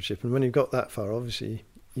 Championship, and when you've got that far, obviously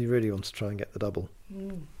you really want to try and get the double.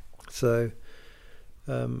 So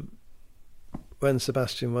when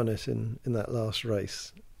Sebastian won it in that last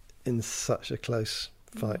race, in such a close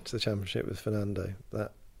fight to the championship with Fernando,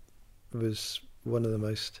 that was one of the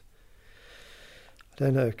most, I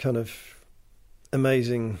don't know, kind of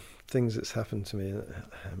amazing things that's happened to me.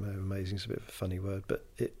 Amazing is a bit of a funny word, but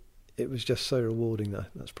it was just so rewarding.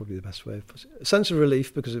 That's probably the best way of putting it. A sense of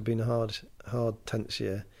relief, because it had been a hard, tense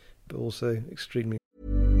year, but also extremely.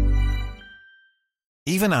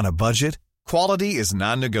 Even on a budget, quality is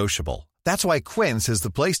non-negotiable. That's why Quince is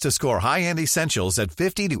the place to score high-end essentials at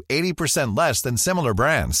 50 to 80% less than similar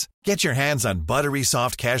brands. Get your hands on buttery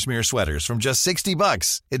soft cashmere sweaters from just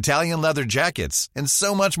 $60, Italian leather jackets, and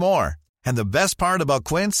so much more. And the best part about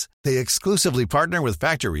Quince, they exclusively partner with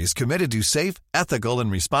factories committed to safe, ethical,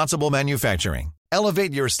 and responsible manufacturing.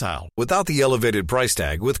 Elevate your style without the elevated price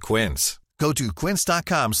tag with Quince. Go to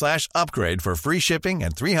quince.com/upgrade for free shipping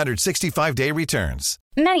and 365-day returns.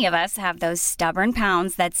 Many of us have those stubborn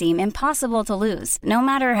pounds that seem impossible to lose, no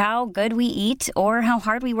matter how good we eat or how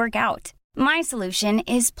hard we work out. My solution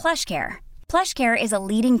is PlushCare. PlushCare is a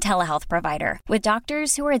leading telehealth provider with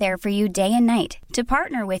doctors who are there for you day and night to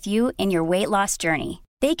partner with you in your weight loss journey.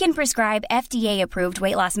 They can prescribe FDA-approved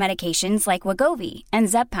weight loss medications like Wegovy and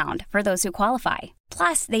Zepbound for those who qualify.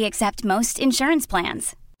 Plus, they accept most insurance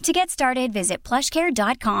plans. To get started, visit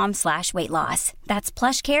plushcare.com/weightloss. That's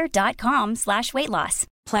plushcare.com/weightloss.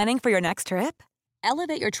 Planning for your next trip?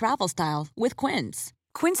 Elevate your travel style with Quince.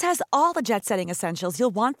 Quince has all the jet-setting essentials you'll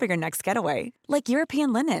want for your next getaway, like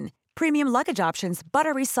European linen, premium luggage options,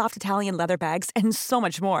 buttery soft Italian leather bags, and so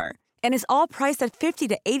much more. And is all priced at 50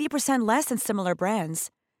 to 80% less than similar brands.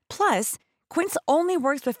 Plus, Quince only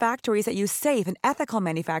works with factories that use safe and ethical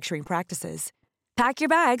manufacturing practices. Pack your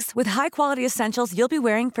bags with high-quality essentials you'll be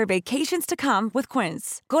wearing for vacations to come with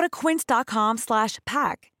Quince. Go to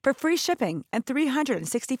quince.com/pack for free shipping and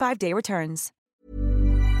 365-day returns.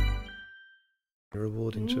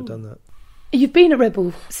 Rewarding to have done that. You've been at Red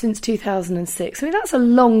Bull since 2006. I mean, that's a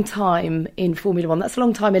long time in Formula One. That's a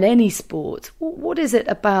long time in any sport. What is it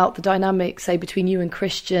about the dynamic, say, between you and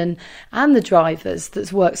Christian and the drivers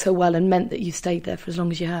that's worked so well and meant that you've stayed there for as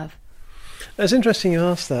long as you have? It's interesting you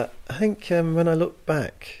asked that. I think when I look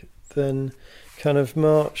back, then kind of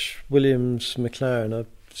March, Williams, McLaren, I've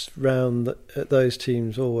round at those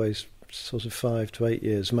teams always sort of 5 to 8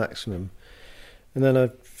 years maximum, and then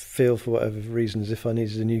I'd feel for whatever reasons if I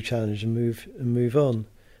needed a new challenge and move on.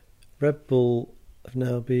 Red Bull have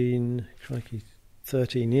now been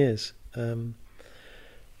 13 years, and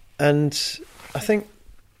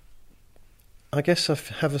I guess I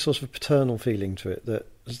have a sort of paternal feeling to it that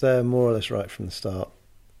was there more or less right from the start,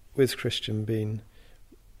 with Christian being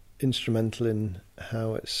instrumental in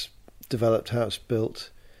how it's developed, how it's built.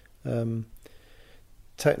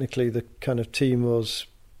 Technically, the kind of team was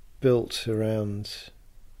built around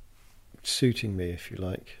suiting me, if you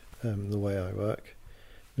like, the way I work.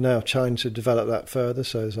 Now trying to develop that further,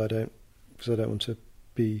 because I don't want to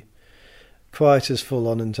be quite as full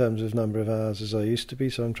on in terms of number of hours as I used to be.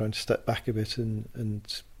 So I'm trying to step back a bit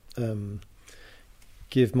and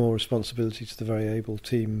give more responsibility to the very able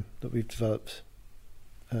team that we've developed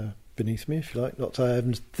beneath me, if you like.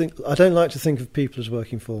 I don't like to think of people as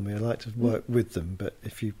working for me. I like to work with them. But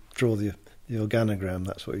if you draw the organogram,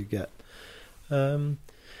 that's what you get.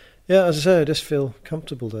 Yeah, as I say, I just feel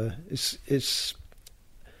comfortable there.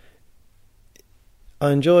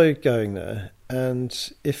 I enjoy going there,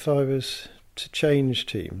 and if I was to change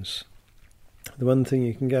teams, the one thing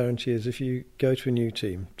you can guarantee is if you go to a new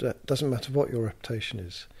team, that doesn't matter what your reputation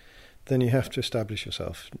is, then you have to establish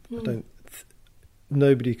yourself.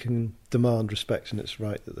 Nobody can demand respect, and it's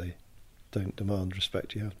right that they don't demand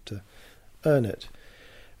respect. You have to earn it.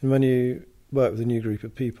 And when you work with a new group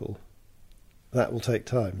of people, that will take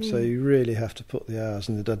time. So you really have to put the hours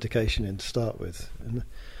and the dedication in to start with. And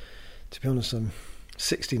to be honest, I'm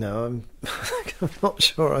 60 now. I'm not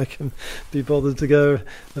sure I can be bothered to go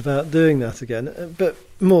about doing that again. But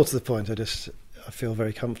more to the point, I feel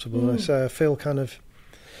very comfortable. And I say I feel kind of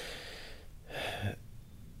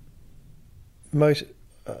I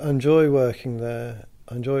enjoy working there.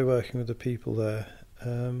 I enjoy working with the people there.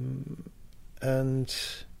 And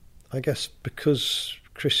I guess because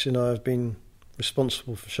Christian and I have been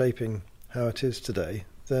responsible for shaping how it is today,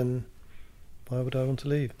 then why would I want to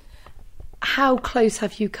leave? How close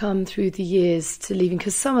have you come through the years to leaving?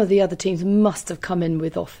 Because some of the other teams must have come in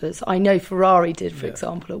with offers. I know Ferrari did, for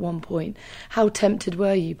example, at one point. How tempted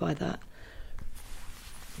were you by that?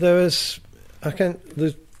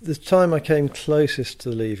 The time I came closest to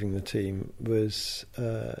leaving the team was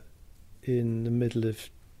in the middle of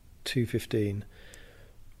 2015,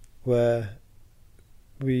 where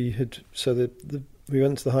we went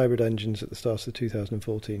to the hybrid engines at the start of the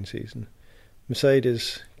 2014 season.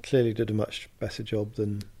 Mercedes clearly did a much better job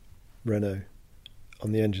than Renault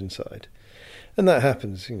on the engine side, and that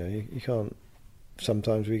happens. You can't.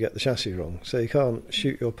 Sometimes we get the chassis wrong, so you can't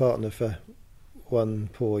shoot your partner for one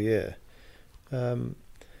poor year.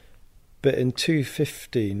 But in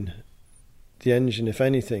 2015, the engine, if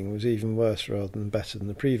anything, was even worse rather than better than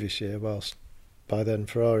the previous year, whilst by then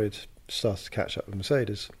Ferrari had started to catch up with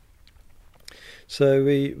Mercedes. So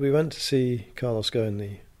we went to see Carlos Ghosn,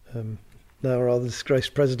 the now rather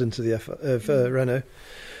disgraced president of Renault,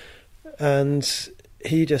 and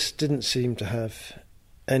he just didn't seem to have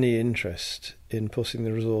any interest in putting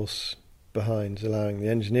the resource behind allowing the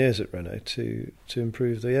engineers at Renault to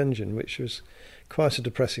improve the engine, which was quite a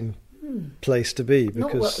depressing place to be.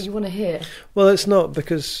 Because, not what you want to hear. Well, it's not,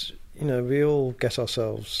 because we all get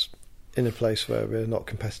ourselves in a place where we're not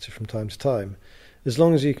competitive from time to time. As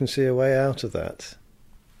long as you can see a way out of that,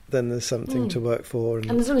 then there's something to work for.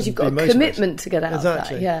 And as long as you've got a commitment to get out of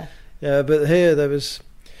that, yeah. Yeah, but here there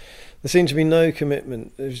seemed to be no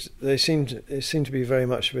commitment. It seemed to be very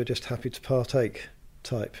much of a just happy to partake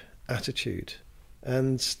type attitude.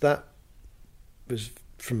 And that was,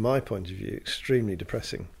 from my point of view, extremely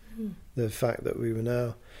depressing. The fact that we were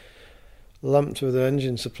now lumped with an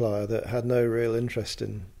engine supplier that had no real interest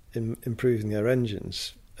in improving their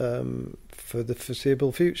engines for the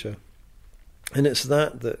foreseeable future. And it's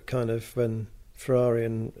that kind of, when Ferrari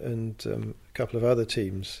and a couple of other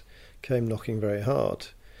teams came knocking very hard,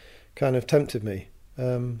 kind of tempted me.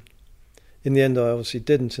 In the end, I obviously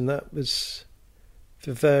didn't, and that was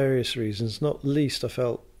for various reasons. Not least, I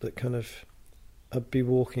felt that kind of I'd be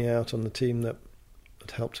walking out on the team that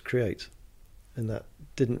had helped to create, and that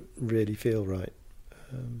didn't really feel right.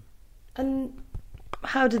 And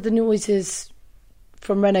how did the noises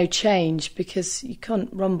from Renault change? Because you can't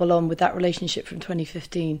rumble on with that relationship from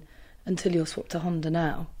 2015 until you're swapped to Honda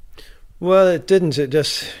now. Well, it didn't. It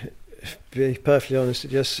just, to be perfectly honest,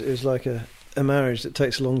 it was like a marriage that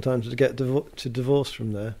takes a long time to get to divorce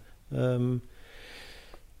from there.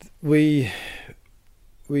 We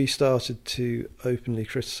started to openly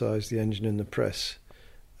criticise the engine in the press.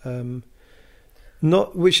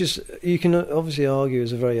 Which is, you can obviously argue,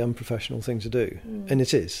 is a very unprofessional thing to do, and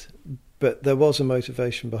it is. But there was a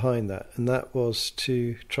motivation behind that, and that was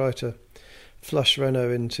to try to flush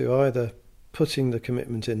Renault into either putting the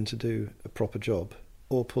commitment in to do a proper job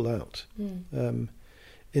or pull out. In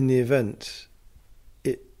the event,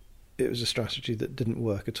 it was a strategy that didn't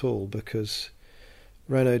work at all, because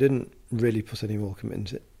Renault didn't really put any more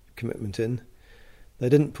commitment in. They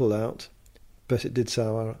didn't pull out, but it did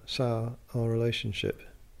sour our relationship.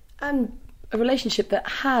 And a relationship that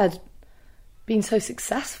had been so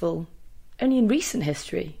successful only in recent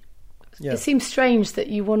history. Yeah. It seems strange that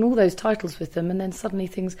you won all those titles with them, and then suddenly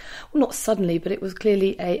things, well, not suddenly, but it was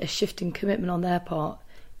clearly a shift in commitment on their part,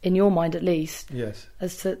 in your mind at least. Yes.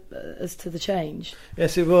 As to the change.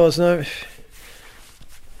 Yes, it was. No,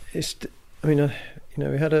 we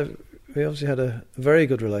obviously had a very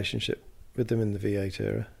good relationship with them in the V8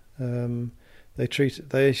 era.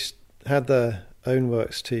 They had their own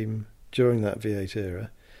works team during that V8 era,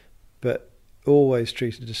 but always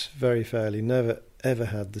treated us very fairly. Never ever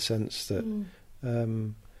had the sense that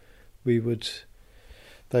they would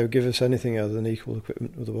give us anything other than equal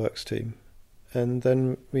equipment with the works team. And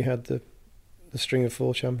then we had the string of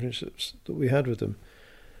 4 championships that we had with them.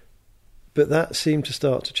 But that seemed to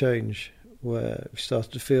start to change, where we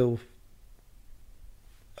started to feel,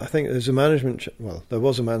 I think there was a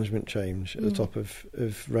management change at the top of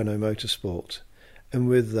Renault Motorsport, and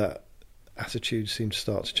with that, attitude seemed to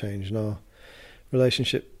start to change, and our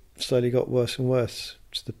relationship slowly got worse and worse,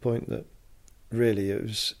 to the point that really it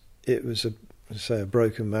was a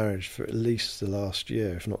broken marriage for at least the last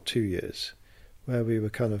year, if not 2 years, where we were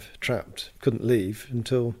kind of trapped, couldn't leave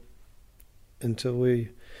until we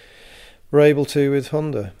were able to with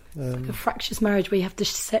Honda. It's like a fractious marriage where you have to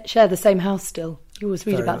share the same house still. You always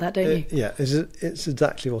read about that, don't you? Yeah, it's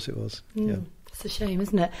exactly what it was. Yeah. It's a shame,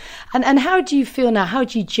 isn't it? And how do you feel now? How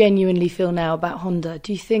do you genuinely feel now about Honda?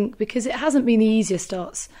 Do you think, because it hasn't been the easiest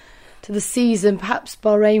starts to the season, perhaps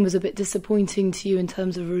Bahrain was a bit disappointing to you in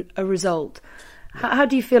terms of a result. How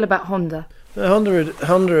do you feel about Honda?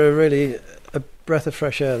 Honda are really a breath of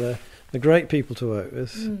fresh air. They're great people to work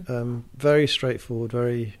with. Very straightforward,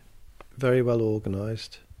 very, very well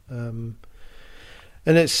organised. And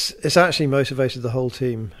it's actually motivated the whole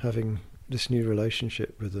team, having this new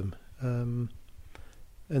relationship with them.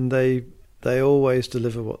 And they always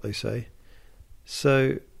deliver what they say.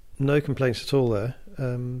 So no complaints at all there.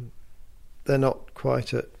 They're not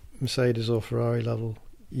quite at Mercedes or Ferrari level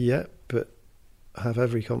yet, but I have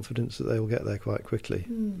every confidence that they will get there quite quickly.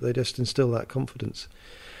 They just instill that confidence.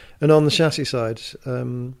 And on the chassis side,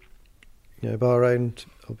 Bahrain,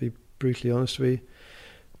 I'll be brutally honest, we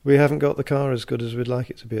haven't got the car as good as we'd like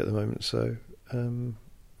it to be at the moment. So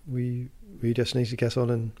we just need to get on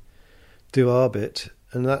and do our bit.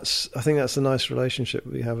 And I think that's the nice relationship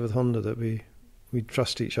we have with Honda, that we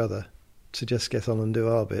trust each other to just get on and do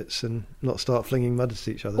our bits and not start flinging mud at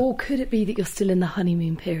each other. Or could it be that you're still in the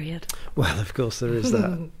honeymoon period? Well, of course there is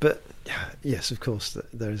that. But yes, of course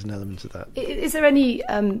there is an element of that. Is there any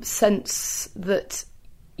sense that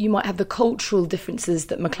you might have the cultural differences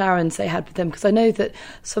that McLaren, say, had with them? Because I know that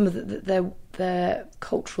some of their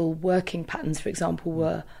cultural working patterns, for example,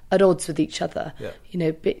 were at odds with each other.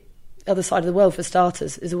 Yeah. Other side of the world, for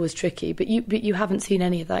starters, is always tricky. But you haven't seen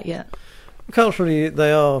any of that yet. Culturally,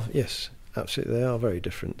 they are, yes, absolutely, they are very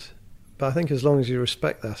different. But I think as long as you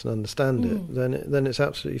respect that and understand it, then it's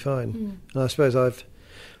absolutely fine. And I suppose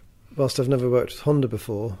whilst I've never worked with Honda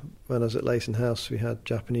before, when I was at Leighton House, we had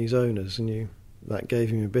Japanese owners, and that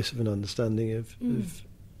gave me a bit of an understanding of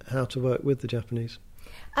how to work with the Japanese.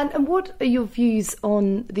 And what are your views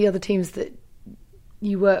on the other teams that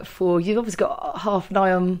you work for? You've obviously got half an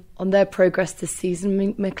eye on their progress this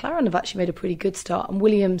season. McLaren have actually made a pretty good start, and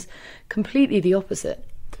Williams completely the opposite.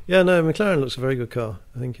 Yeah, no, McLaren looks a very good car,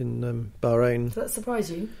 I think, in Bahrain. Does that surprise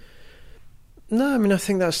you? No, I mean, I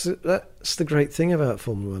think that's the great thing about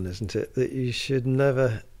Formula One, isn't it? That you should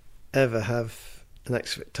never, ever have an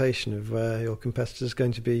expectation of where your competitor's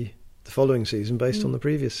going to be the following season based on the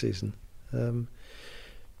previous season.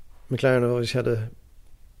 McLaren have always had a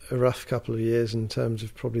rough couple of years in terms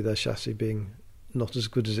of probably their chassis being not as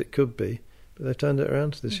good as it could be, but they've turned it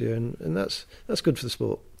around this year, and that's good for the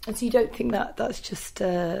sport. And so you don't think that's just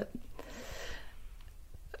a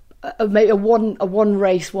one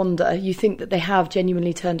race wonder? You think that they have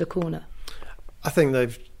genuinely turned a corner? I think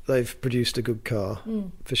they've produced a good car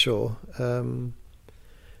for sure,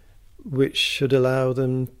 which should allow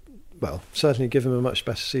them, well, certainly give them a much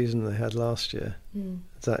better season than they had last year.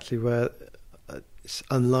 Exactly where it's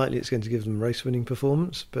unlikely it's going to give them race-winning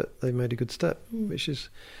performance, but they've made a good step, which is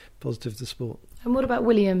positive to the sport. And what about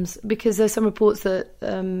Williams? Because there's some reports that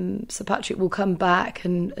Sir Patrick will come back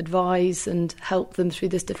and advise and help them through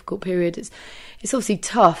this difficult period. It's obviously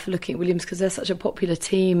tough looking at Williams because they're such a popular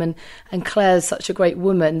team, and Claire's such a great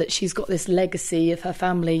woman that she's got this legacy of her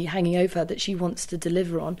family hanging over her that she wants to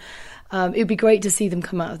deliver on. It would be great to see them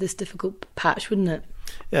come out of this difficult patch, wouldn't it?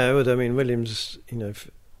 Yeah, it would. I mean, Williams,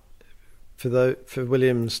 for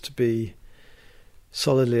Williams to be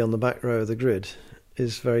solidly on the back row of the grid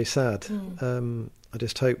is very sad. I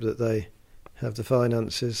just hope that they have the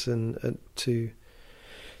finances and to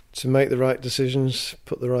make the right decisions,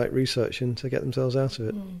 put the right research in to get themselves out of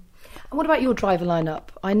it. And what about your driver lineup?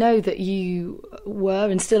 I know that you were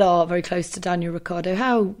and still are very close to Daniel Ricciardo.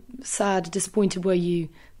 How sad, disappointed were you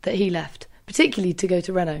that he left, particularly to go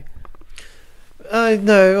to Renault?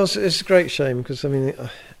 No, it's a great shame because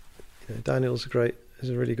Daniel's is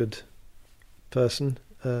a really good person.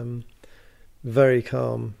 Very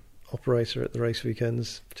calm operator at the race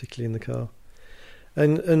weekends, particularly in the car,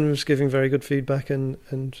 and was giving very good feedback and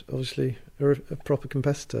obviously a proper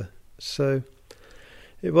competitor. So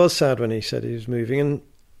it was sad when he said he was moving, and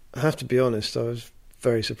I have to be honest, I was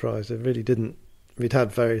very surprised. I really didn't. We'd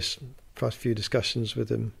had quite a few discussions with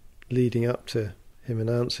him leading up to him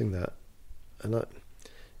announcing that, and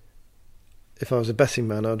if I was a betting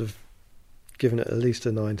man, I'd have given it at least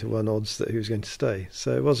a 9-1 odds that he was going to stay.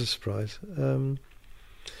 So it was a surprise.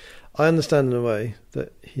 I understand in a way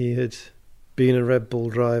that he had been a Red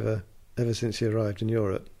Bull driver ever since he arrived in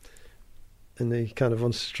Europe, and he kind of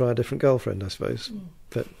wants to try a different girlfriend, I suppose.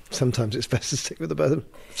 But sometimes it's best to stick with the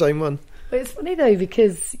same one. But it's funny though,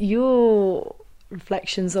 because your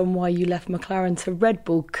reflections on why you left McLaren to Red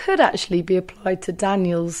Bull could actually be applied to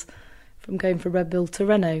Daniel's from going from Red Bull to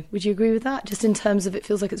Renault. Would you agree with that? Just in terms of it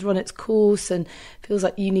feels like it's run its course and feels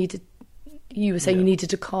like you were saying you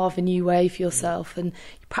needed to carve a new way for yourself and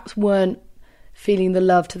you perhaps weren't feeling the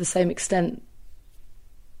love to the same extent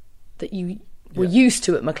that you were used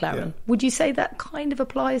to at McLaren. Yeah. Would you say that kind of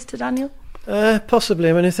applies to Daniel? Possibly.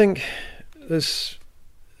 I mean, I think there's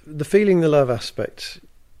the feeling the love aspect.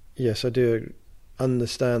 Yes, I do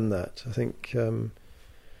understand that. I think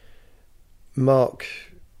Mark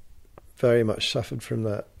very much suffered from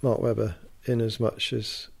that, Mark Webber, in as much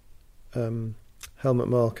as Helmut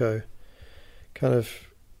Marko kind of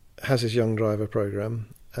has his young driver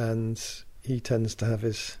programme and he tends to have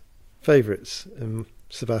his favourites, and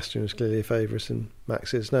Sebastian was clearly a favourite and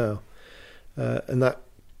Max is now, and that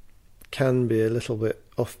can be a little bit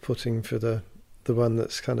off-putting for the one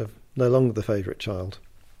that's kind of no longer the favourite child.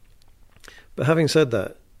 But having said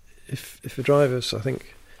that, if the drivers, I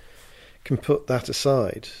think, can put that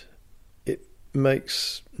aside, it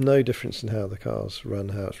makes no difference in how the cars run,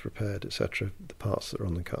 how it's repaired, etc., the parts that are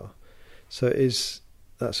on the car. So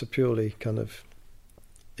that's a purely kind of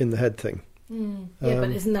in the head thing.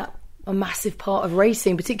 But isn't that a massive part of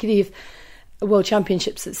racing, particularly if a World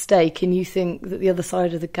Championship's at stake and you think that the other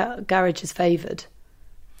side of the garage is favoured?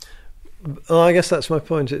 Well, I guess that's my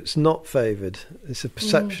point. It's not favoured. It's a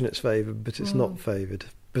perception it's favoured, but it's not favoured.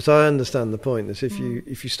 But I understand the point that if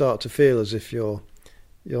you start to feel as if you're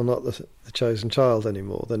not the chosen child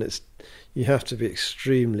anymore, then you have to be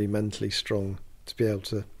extremely mentally strong to be able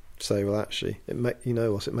to say, well, actually, it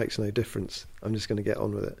makes no difference. I'm just going to get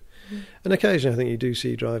on with it. And occasionally, I think you do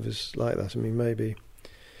see drivers like that. I mean, maybe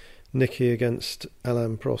Nicky against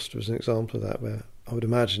Alain Prost was an example of that, where I would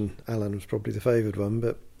imagine Alain was probably the favoured one,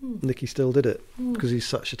 but Nicky still did it because he's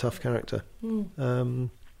such a tough character.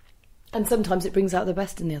 And sometimes it brings out the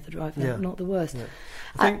best in the other driver, not the worst. Yeah.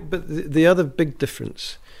 I think, but the other big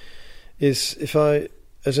difference is if I,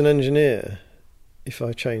 as an engineer, if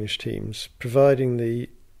I change teams, providing the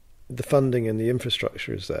funding and the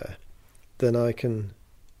infrastructure is there, then I can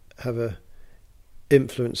have a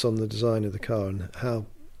influence on the design of the car and how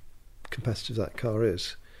competitive that car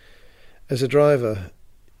is. As a driver,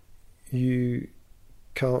 you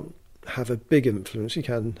can't have a big influence. You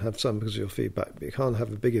can have some because of your feedback, but you can't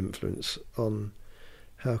have a big influence on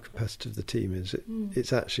how competitive the team is.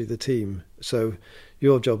 It's actually the team. So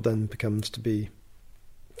your job then becomes to be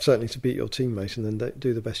certainly to beat your teammate and then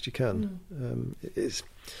do the best you can. I'm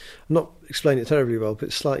not explaining it terribly well, but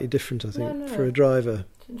it's slightly different, I think, for a driver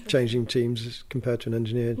changing teams as compared to an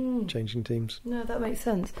engineer changing teams. No, that makes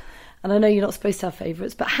sense. And I know you're not supposed to have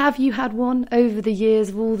favourites, but have you had one over the years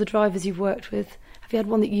of all the drivers you've worked with? Have you had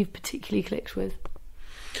one that you've particularly clicked with?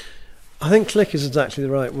 I think click is exactly the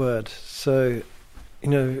right word. So,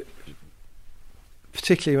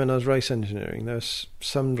 particularly when I was race engineering, there was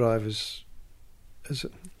some drivers...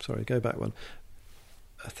 go back one.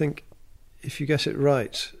 I think if you get it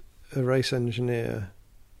right, a race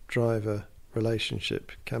engineer-driver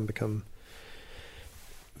relationship can become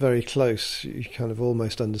very close, you kind of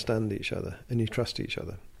almost understand each other and you trust each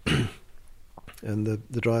other. And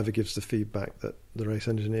the driver gives the feedback that the race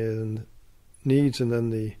engineer needs, and then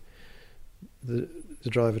the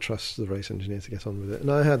driver trusts the race engineer to get on with it.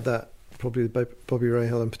 And I had that probably with Bobby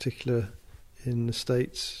Rahal in particular in the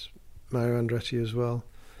States, Mario Andretti as well.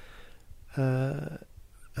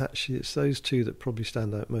 Actually, it's those two that probably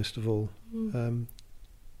stand out most of all.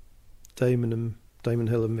 Damon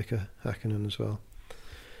Hill and Mika Hakkinen as well.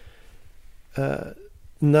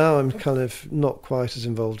 Now I'm kind of not quite as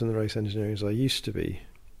involved in the race engineering as I used to be,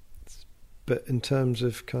 but in terms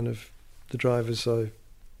of kind of the drivers I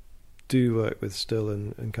do work with still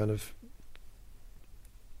and kind of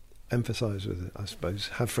emphasise with, I suppose,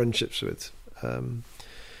 have friendships with,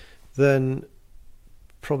 then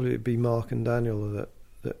probably it'd be Mark and Daniel that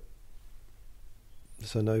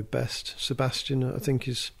I know best. Sebastian, I think,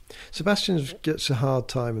 Sebastian gets a hard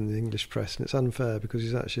time in the English press, and it's unfair because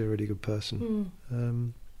he's actually a really good person.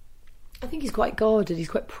 I think he's quite guarded. He's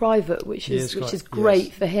quite private, which is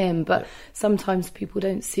great for him. But sometimes people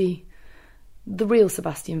don't see the real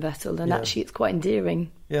Sebastian Vettel, and actually, it's quite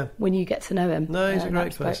endearing. When you get to know him. No, he's a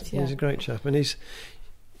great person. He's a great chap, and he's,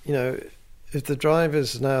 if the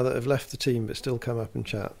drivers now that have left the team but still come up and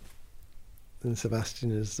chat, then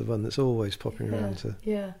Sebastian is the one that's always popping around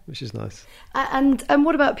which is nice. And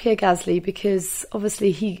what about Pierre Gasly? Because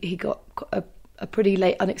obviously he got a pretty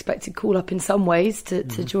late unexpected call up in some ways to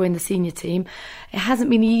join the senior team. It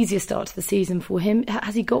hasn't been the easiest start to the season for him.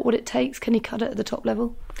 Has he got what it takes? Can he cut it at the top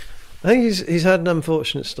level? I think he's had an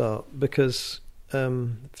unfortunate start because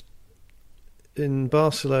in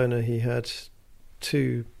Barcelona he had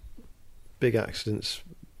two big accidents,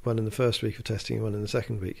 one in the first week of testing and one in the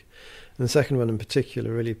second week. And the second one in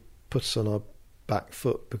particular really puts us on our back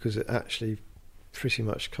foot because it actually pretty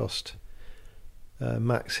much cost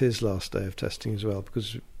Max his last day of testing as well,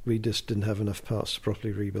 because we just didn't have enough parts to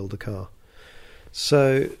properly rebuild the car.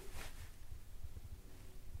 So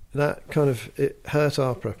that kind of, it hurt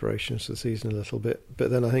our preparations for the season a little bit.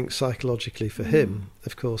 But then I think psychologically for him,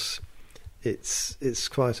 of course, it's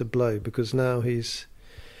quite a blow, because now he's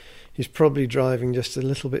probably driving just a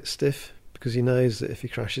little bit stiff, because he knows that if he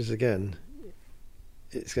crashes again,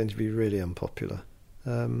 it's going to be really unpopular.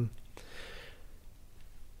 In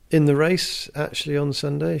the race, actually, on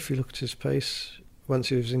Sunday, if you look at his pace, once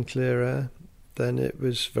he was in clear air, then it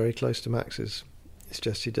was very close to Max's. It's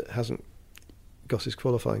just he hasn't got his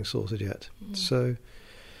qualifying sorted yet. So,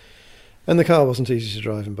 and the car wasn't easy to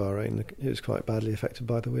drive in Bahrain. It was quite badly affected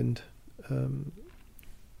by the wind.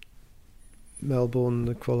 Melbourne,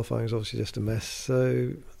 the qualifying is obviously just a mess.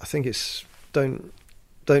 So I think it's don't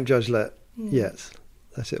judge yet.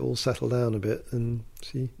 Let it all settle down a bit and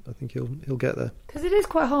see. I think he'll get there. Because it is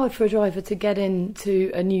quite hard for a driver to get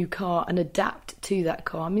into a new car and adapt to that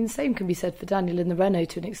car. I mean, the same can be said for Daniel in the Renault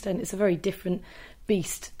to an extent. It's a very different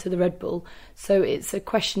beast to the Red Bull. So it's a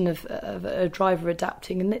question of a driver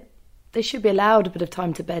adapting, and they should be allowed a bit of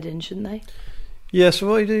time to bed in, shouldn't they? Yeah, so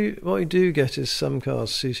what you do get is some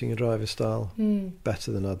cars suiting a driver's style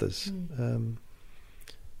better than others.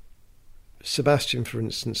 Sebastian, for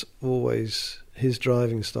instance, always, his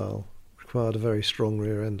driving style required a very strong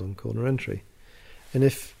rear end on corner entry. And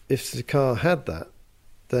if the car had that,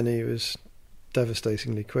 then he was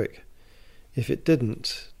devastatingly quick. If it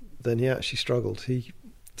didn't, then he actually struggled. He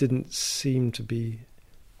didn't seem to be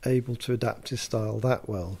able to adapt his style that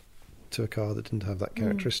well to a car that didn't have that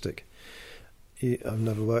characteristic. I've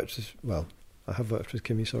never worked with, I have worked with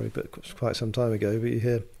Kimi, but it was quite some time ago, but you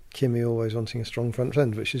hear Kimi always wanting a strong front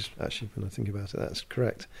end, which is actually, when I think about it, that's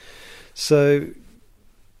correct. So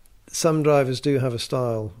some drivers do have a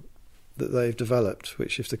style that they've developed,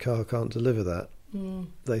 which if the car can't deliver that,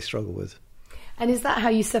 they struggle with. And is that how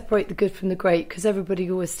you separate the good from the great? Because everybody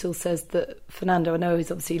always still says that Fernando, I know he's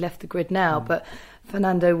obviously left the grid now, but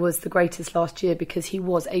Fernando was the greatest last year because he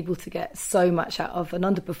was able to get so much out of an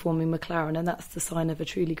underperforming McLaren, and that's the sign of a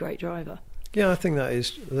truly great driver. Yeah, I think that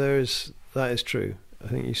is true. I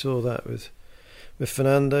think you saw that with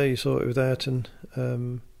Fernando, you saw it with Ayrton.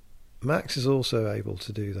 Max is also able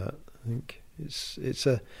to do that. I think it's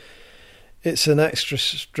an extra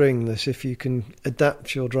string that if you can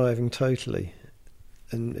adapt your driving totally,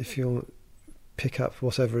 and if you'll pick up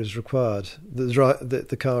whatever is required that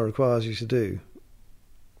the car requires you to do,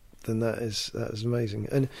 then that is amazing.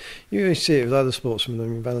 And you really see it with other sportsmen. I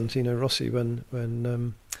mean, Valentino Rossi,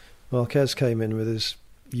 when Marquez came in with his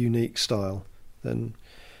unique style, then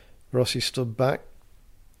Rossi stood back,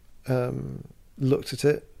 looked at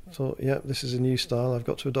it, thought, this is a new style, I've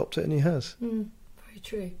got to adopt it, and he has. Very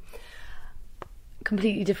true.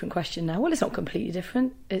 Completely different question now. Well, it's not completely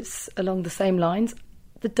different. It's along the same lines.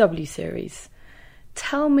 the W Series.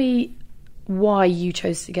 Tell me why you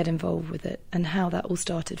chose to get involved with it and how that all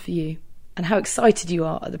started for you and how excited you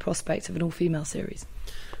are at the prospect of an all-female series.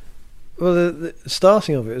 Well, the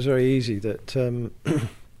starting of it was very easy. That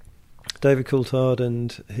David Coulthard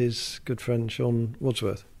and his good friend Sean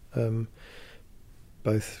Wadsworth,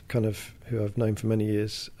 both kind of who I've known for many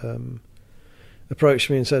years, approached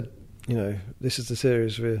me and said, this is the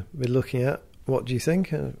series we're looking at. What do you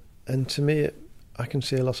think? And to me, I can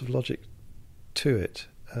see a lot of logic to it.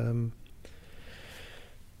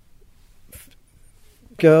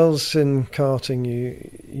 Girls in karting,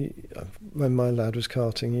 you when my lad was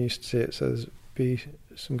karting, you used to see it. So there'd be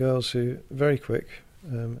some girls who are very quick,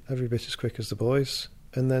 every bit as quick as the boys,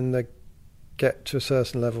 and then they get to a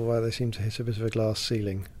certain level where they seem to hit a bit of a glass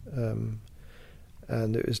ceiling,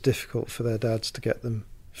 and it was difficult for their dads to get them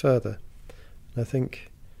further. And I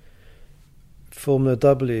think Formula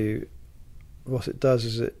W, what it does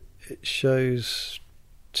is it shows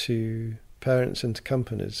to parents and to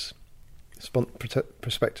companies,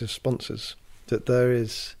 prospective sponsors, that there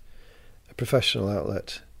is a professional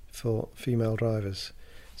outlet for female drivers.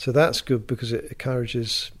 So that's good because it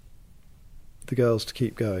encourages the girls to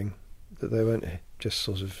keep going, that they won't just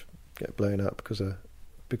sort of get blown up because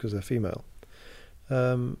they're female.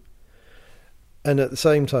 And at the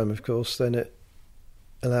same time, of course, then it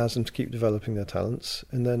allows them to keep developing their talents.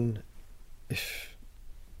 And then if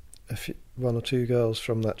one or two girls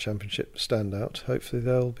from that championship stand out, hopefully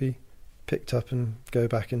they'll be picked up and go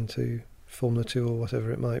back into Formula 2 or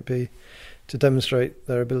whatever it might be to demonstrate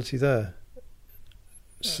their ability there.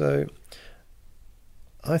 So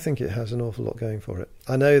I think it has an awful lot going for it.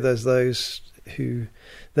 I know there's those who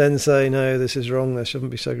then say, no, this is wrong, there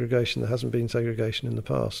shouldn't be segregation, there hasn't been segregation in the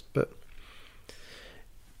past. But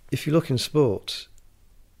if you look in sport,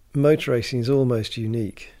 motor racing is almost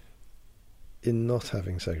unique in not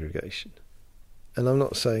having segregation. And I'm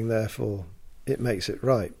not saying, therefore, it makes it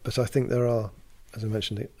right, but I think there are, as I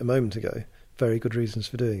mentioned a moment ago, very good reasons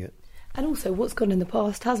for doing it. And also, what's gone in the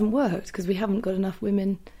past hasn't worked because we haven't got enough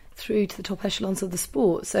women through to the top echelons of the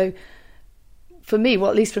sport. So for me,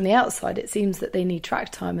 well, at least from the outside, it seems that they need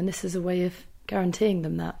track time, and this is a way of guaranteeing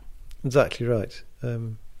them that. Exactly right.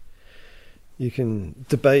 You can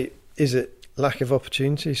debate, is it lack of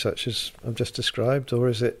opportunity, such as I've just described, or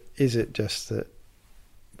is it just that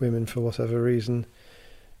women, for whatever reason,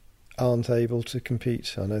 aren't able to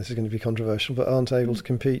compete? I know this is going to be controversial, but aren't able to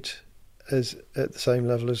compete as at the same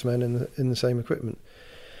level as men in the same equipment.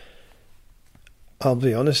 I'll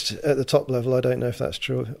be honest, at the top level, I don't know if that's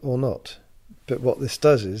true or not. But what this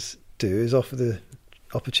does is offer the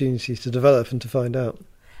opportunity to develop and to find out.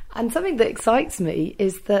 And something that excites me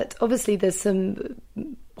is that obviously there's some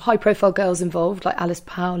high-profile girls involved, like Alice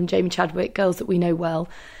Powell and Jamie Chadwick, girls that we know well.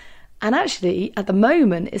 And actually, at the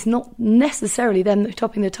moment, it's not necessarily them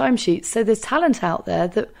topping the timesheets. So there's talent out there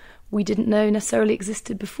that we didn't know necessarily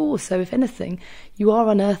existed before. So if anything, you are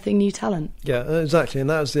unearthing new talent. Yeah, exactly. And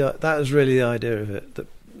that was really the idea of it, that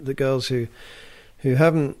the girls who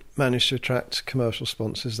haven't managed to attract commercial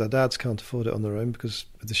sponsors, their dads can't afford it on their own because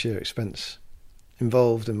of the sheer expense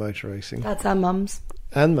involved in motor racing. Dads and mums.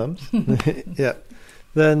 And mums, yeah.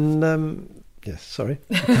 Then... yes, sorry.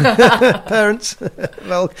 Parents,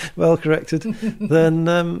 well corrected. Then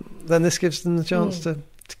this gives them the chance to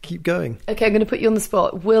keep going. Okay, I'm going to put you on the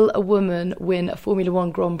spot. Will a woman win a Formula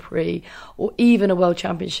 1 Grand Prix or even a World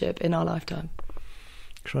Championship in our lifetime?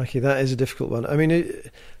 Crikey, that is a difficult one. I mean,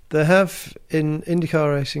 they have in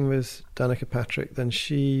IndyCar racing with Danica Patrick, then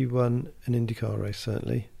she won an IndyCar race,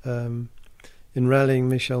 certainly. In rallying,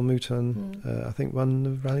 Michelle Mouton, I think, won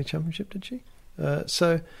the rally championship, did she?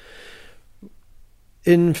 So...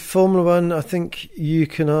 in Formula 1, I think you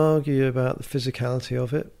can argue about the physicality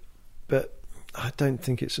of it, but I don't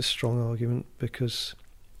think it's a strong argument because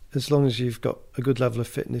as long as you've got a good level of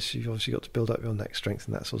fitness, you've obviously got to build up your neck strength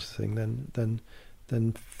and that sort of thing,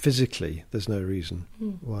 then physically there's no reason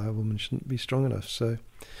why a woman shouldn't be strong enough. So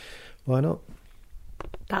why not?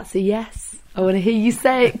 That's a yes. I want to hear you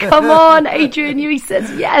say it. Come on, Adrian Newey says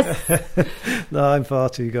yes. No, I'm far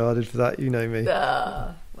too guarded for that. You know me.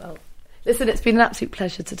 Well... listen, it's been an absolute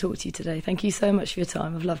pleasure to talk to you today. Thank you so much for your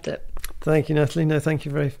time. I've loved it. Thank you, Natalie. No, thank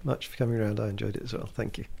you very much for coming around. I enjoyed it as well.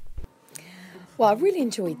 Thank you. Well, I really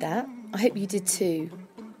enjoyed that. I hope you did too.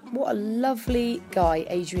 What a lovely guy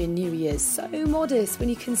Adrian Newey is. So modest when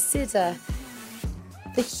you consider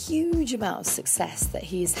the huge amount of success that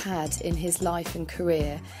he's had in his life and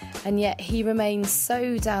career. And yet he remains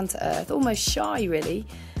so down to earth, almost shy really,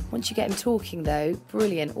 Once you get him talking, though,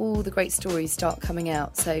 brilliant. All the great stories start coming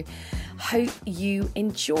out. So hope you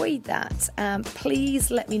enjoyed that.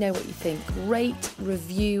 Please let me know what you think. Rate,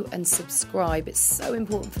 review and subscribe. It's so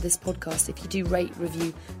important for this podcast if you do rate,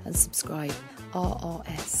 review and subscribe.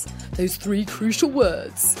 RRS. Those 3 crucial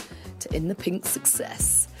words to In the Pink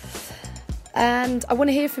success. And I want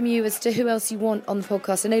to hear from you as to who else you want on the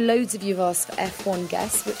podcast. I know loads of you have asked for F1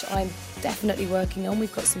 guests, which I'm definitely working on.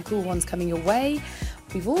 We've got some cool ones coming your way.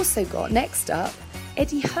 We've also got, next up,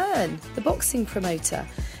 Eddie Hearn, the boxing promoter.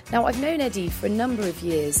 Now, I've known Eddie for a number of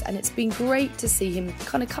years, and it's been great to see him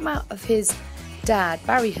kind of come out of his dad,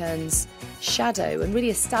 Barry Hearn's, shadow and really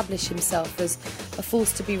establish himself as a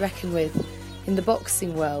force to be reckoned with in the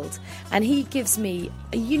boxing world. And he gives me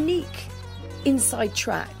a unique inside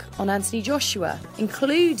track on Anthony Joshua,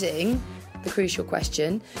 including the crucial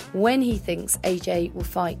question, when he thinks AJ will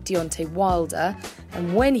fight Deontay Wilder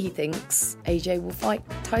and when he thinks AJ will fight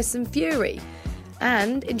Tyson Fury.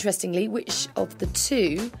 And, interestingly, which of the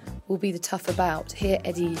two will be the tougher bout? Hear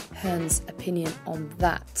Eddie Hearn's opinion on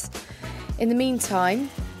that. In the meantime,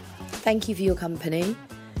 thank you for your company.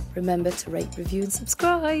 Remember to rate, review and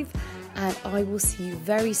subscribe. And I will see you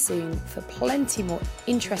very soon for plenty more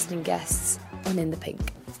interesting guests on In the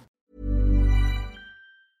Pink.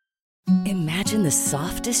 Imagine the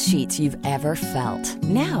softest sheets you've ever felt.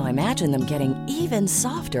 Now imagine them getting even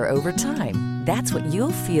softer over time. That's what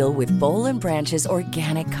you'll feel with Boll & Branch's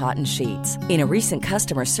organic cotton sheets. In a recent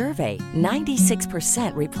customer survey,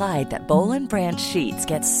 96% replied that Boll & Branch sheets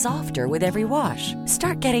get softer with every wash.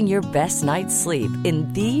 Start getting your best night's sleep in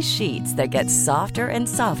these sheets that get softer and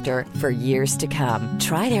softer for years to come.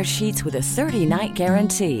 Try their sheets with a 30-night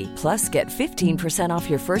guarantee. Plus, get 15% off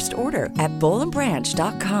your first order at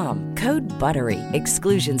bollandbranch.com. Code BUTTERY.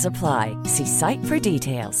 Exclusions apply. See site for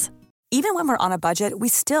details. Even when we're on a budget, we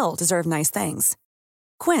still deserve nice things.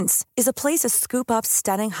 Quince is a place to scoop up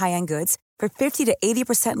stunning high-end goods for 50 to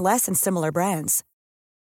 80% less than similar brands.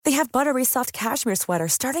 They have buttery soft cashmere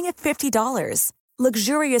sweaters starting at $50,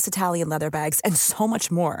 luxurious Italian leather bags, and so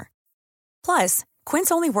much more. Plus,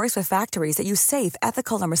 Quince only works with factories that use safe,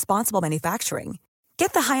 ethical, and responsible manufacturing.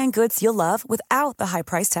 Get the high-end goods you'll love without the high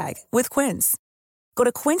price tag with Quince. Go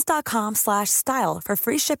to quince.com/style for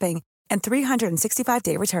free shipping and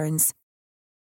 365-day returns.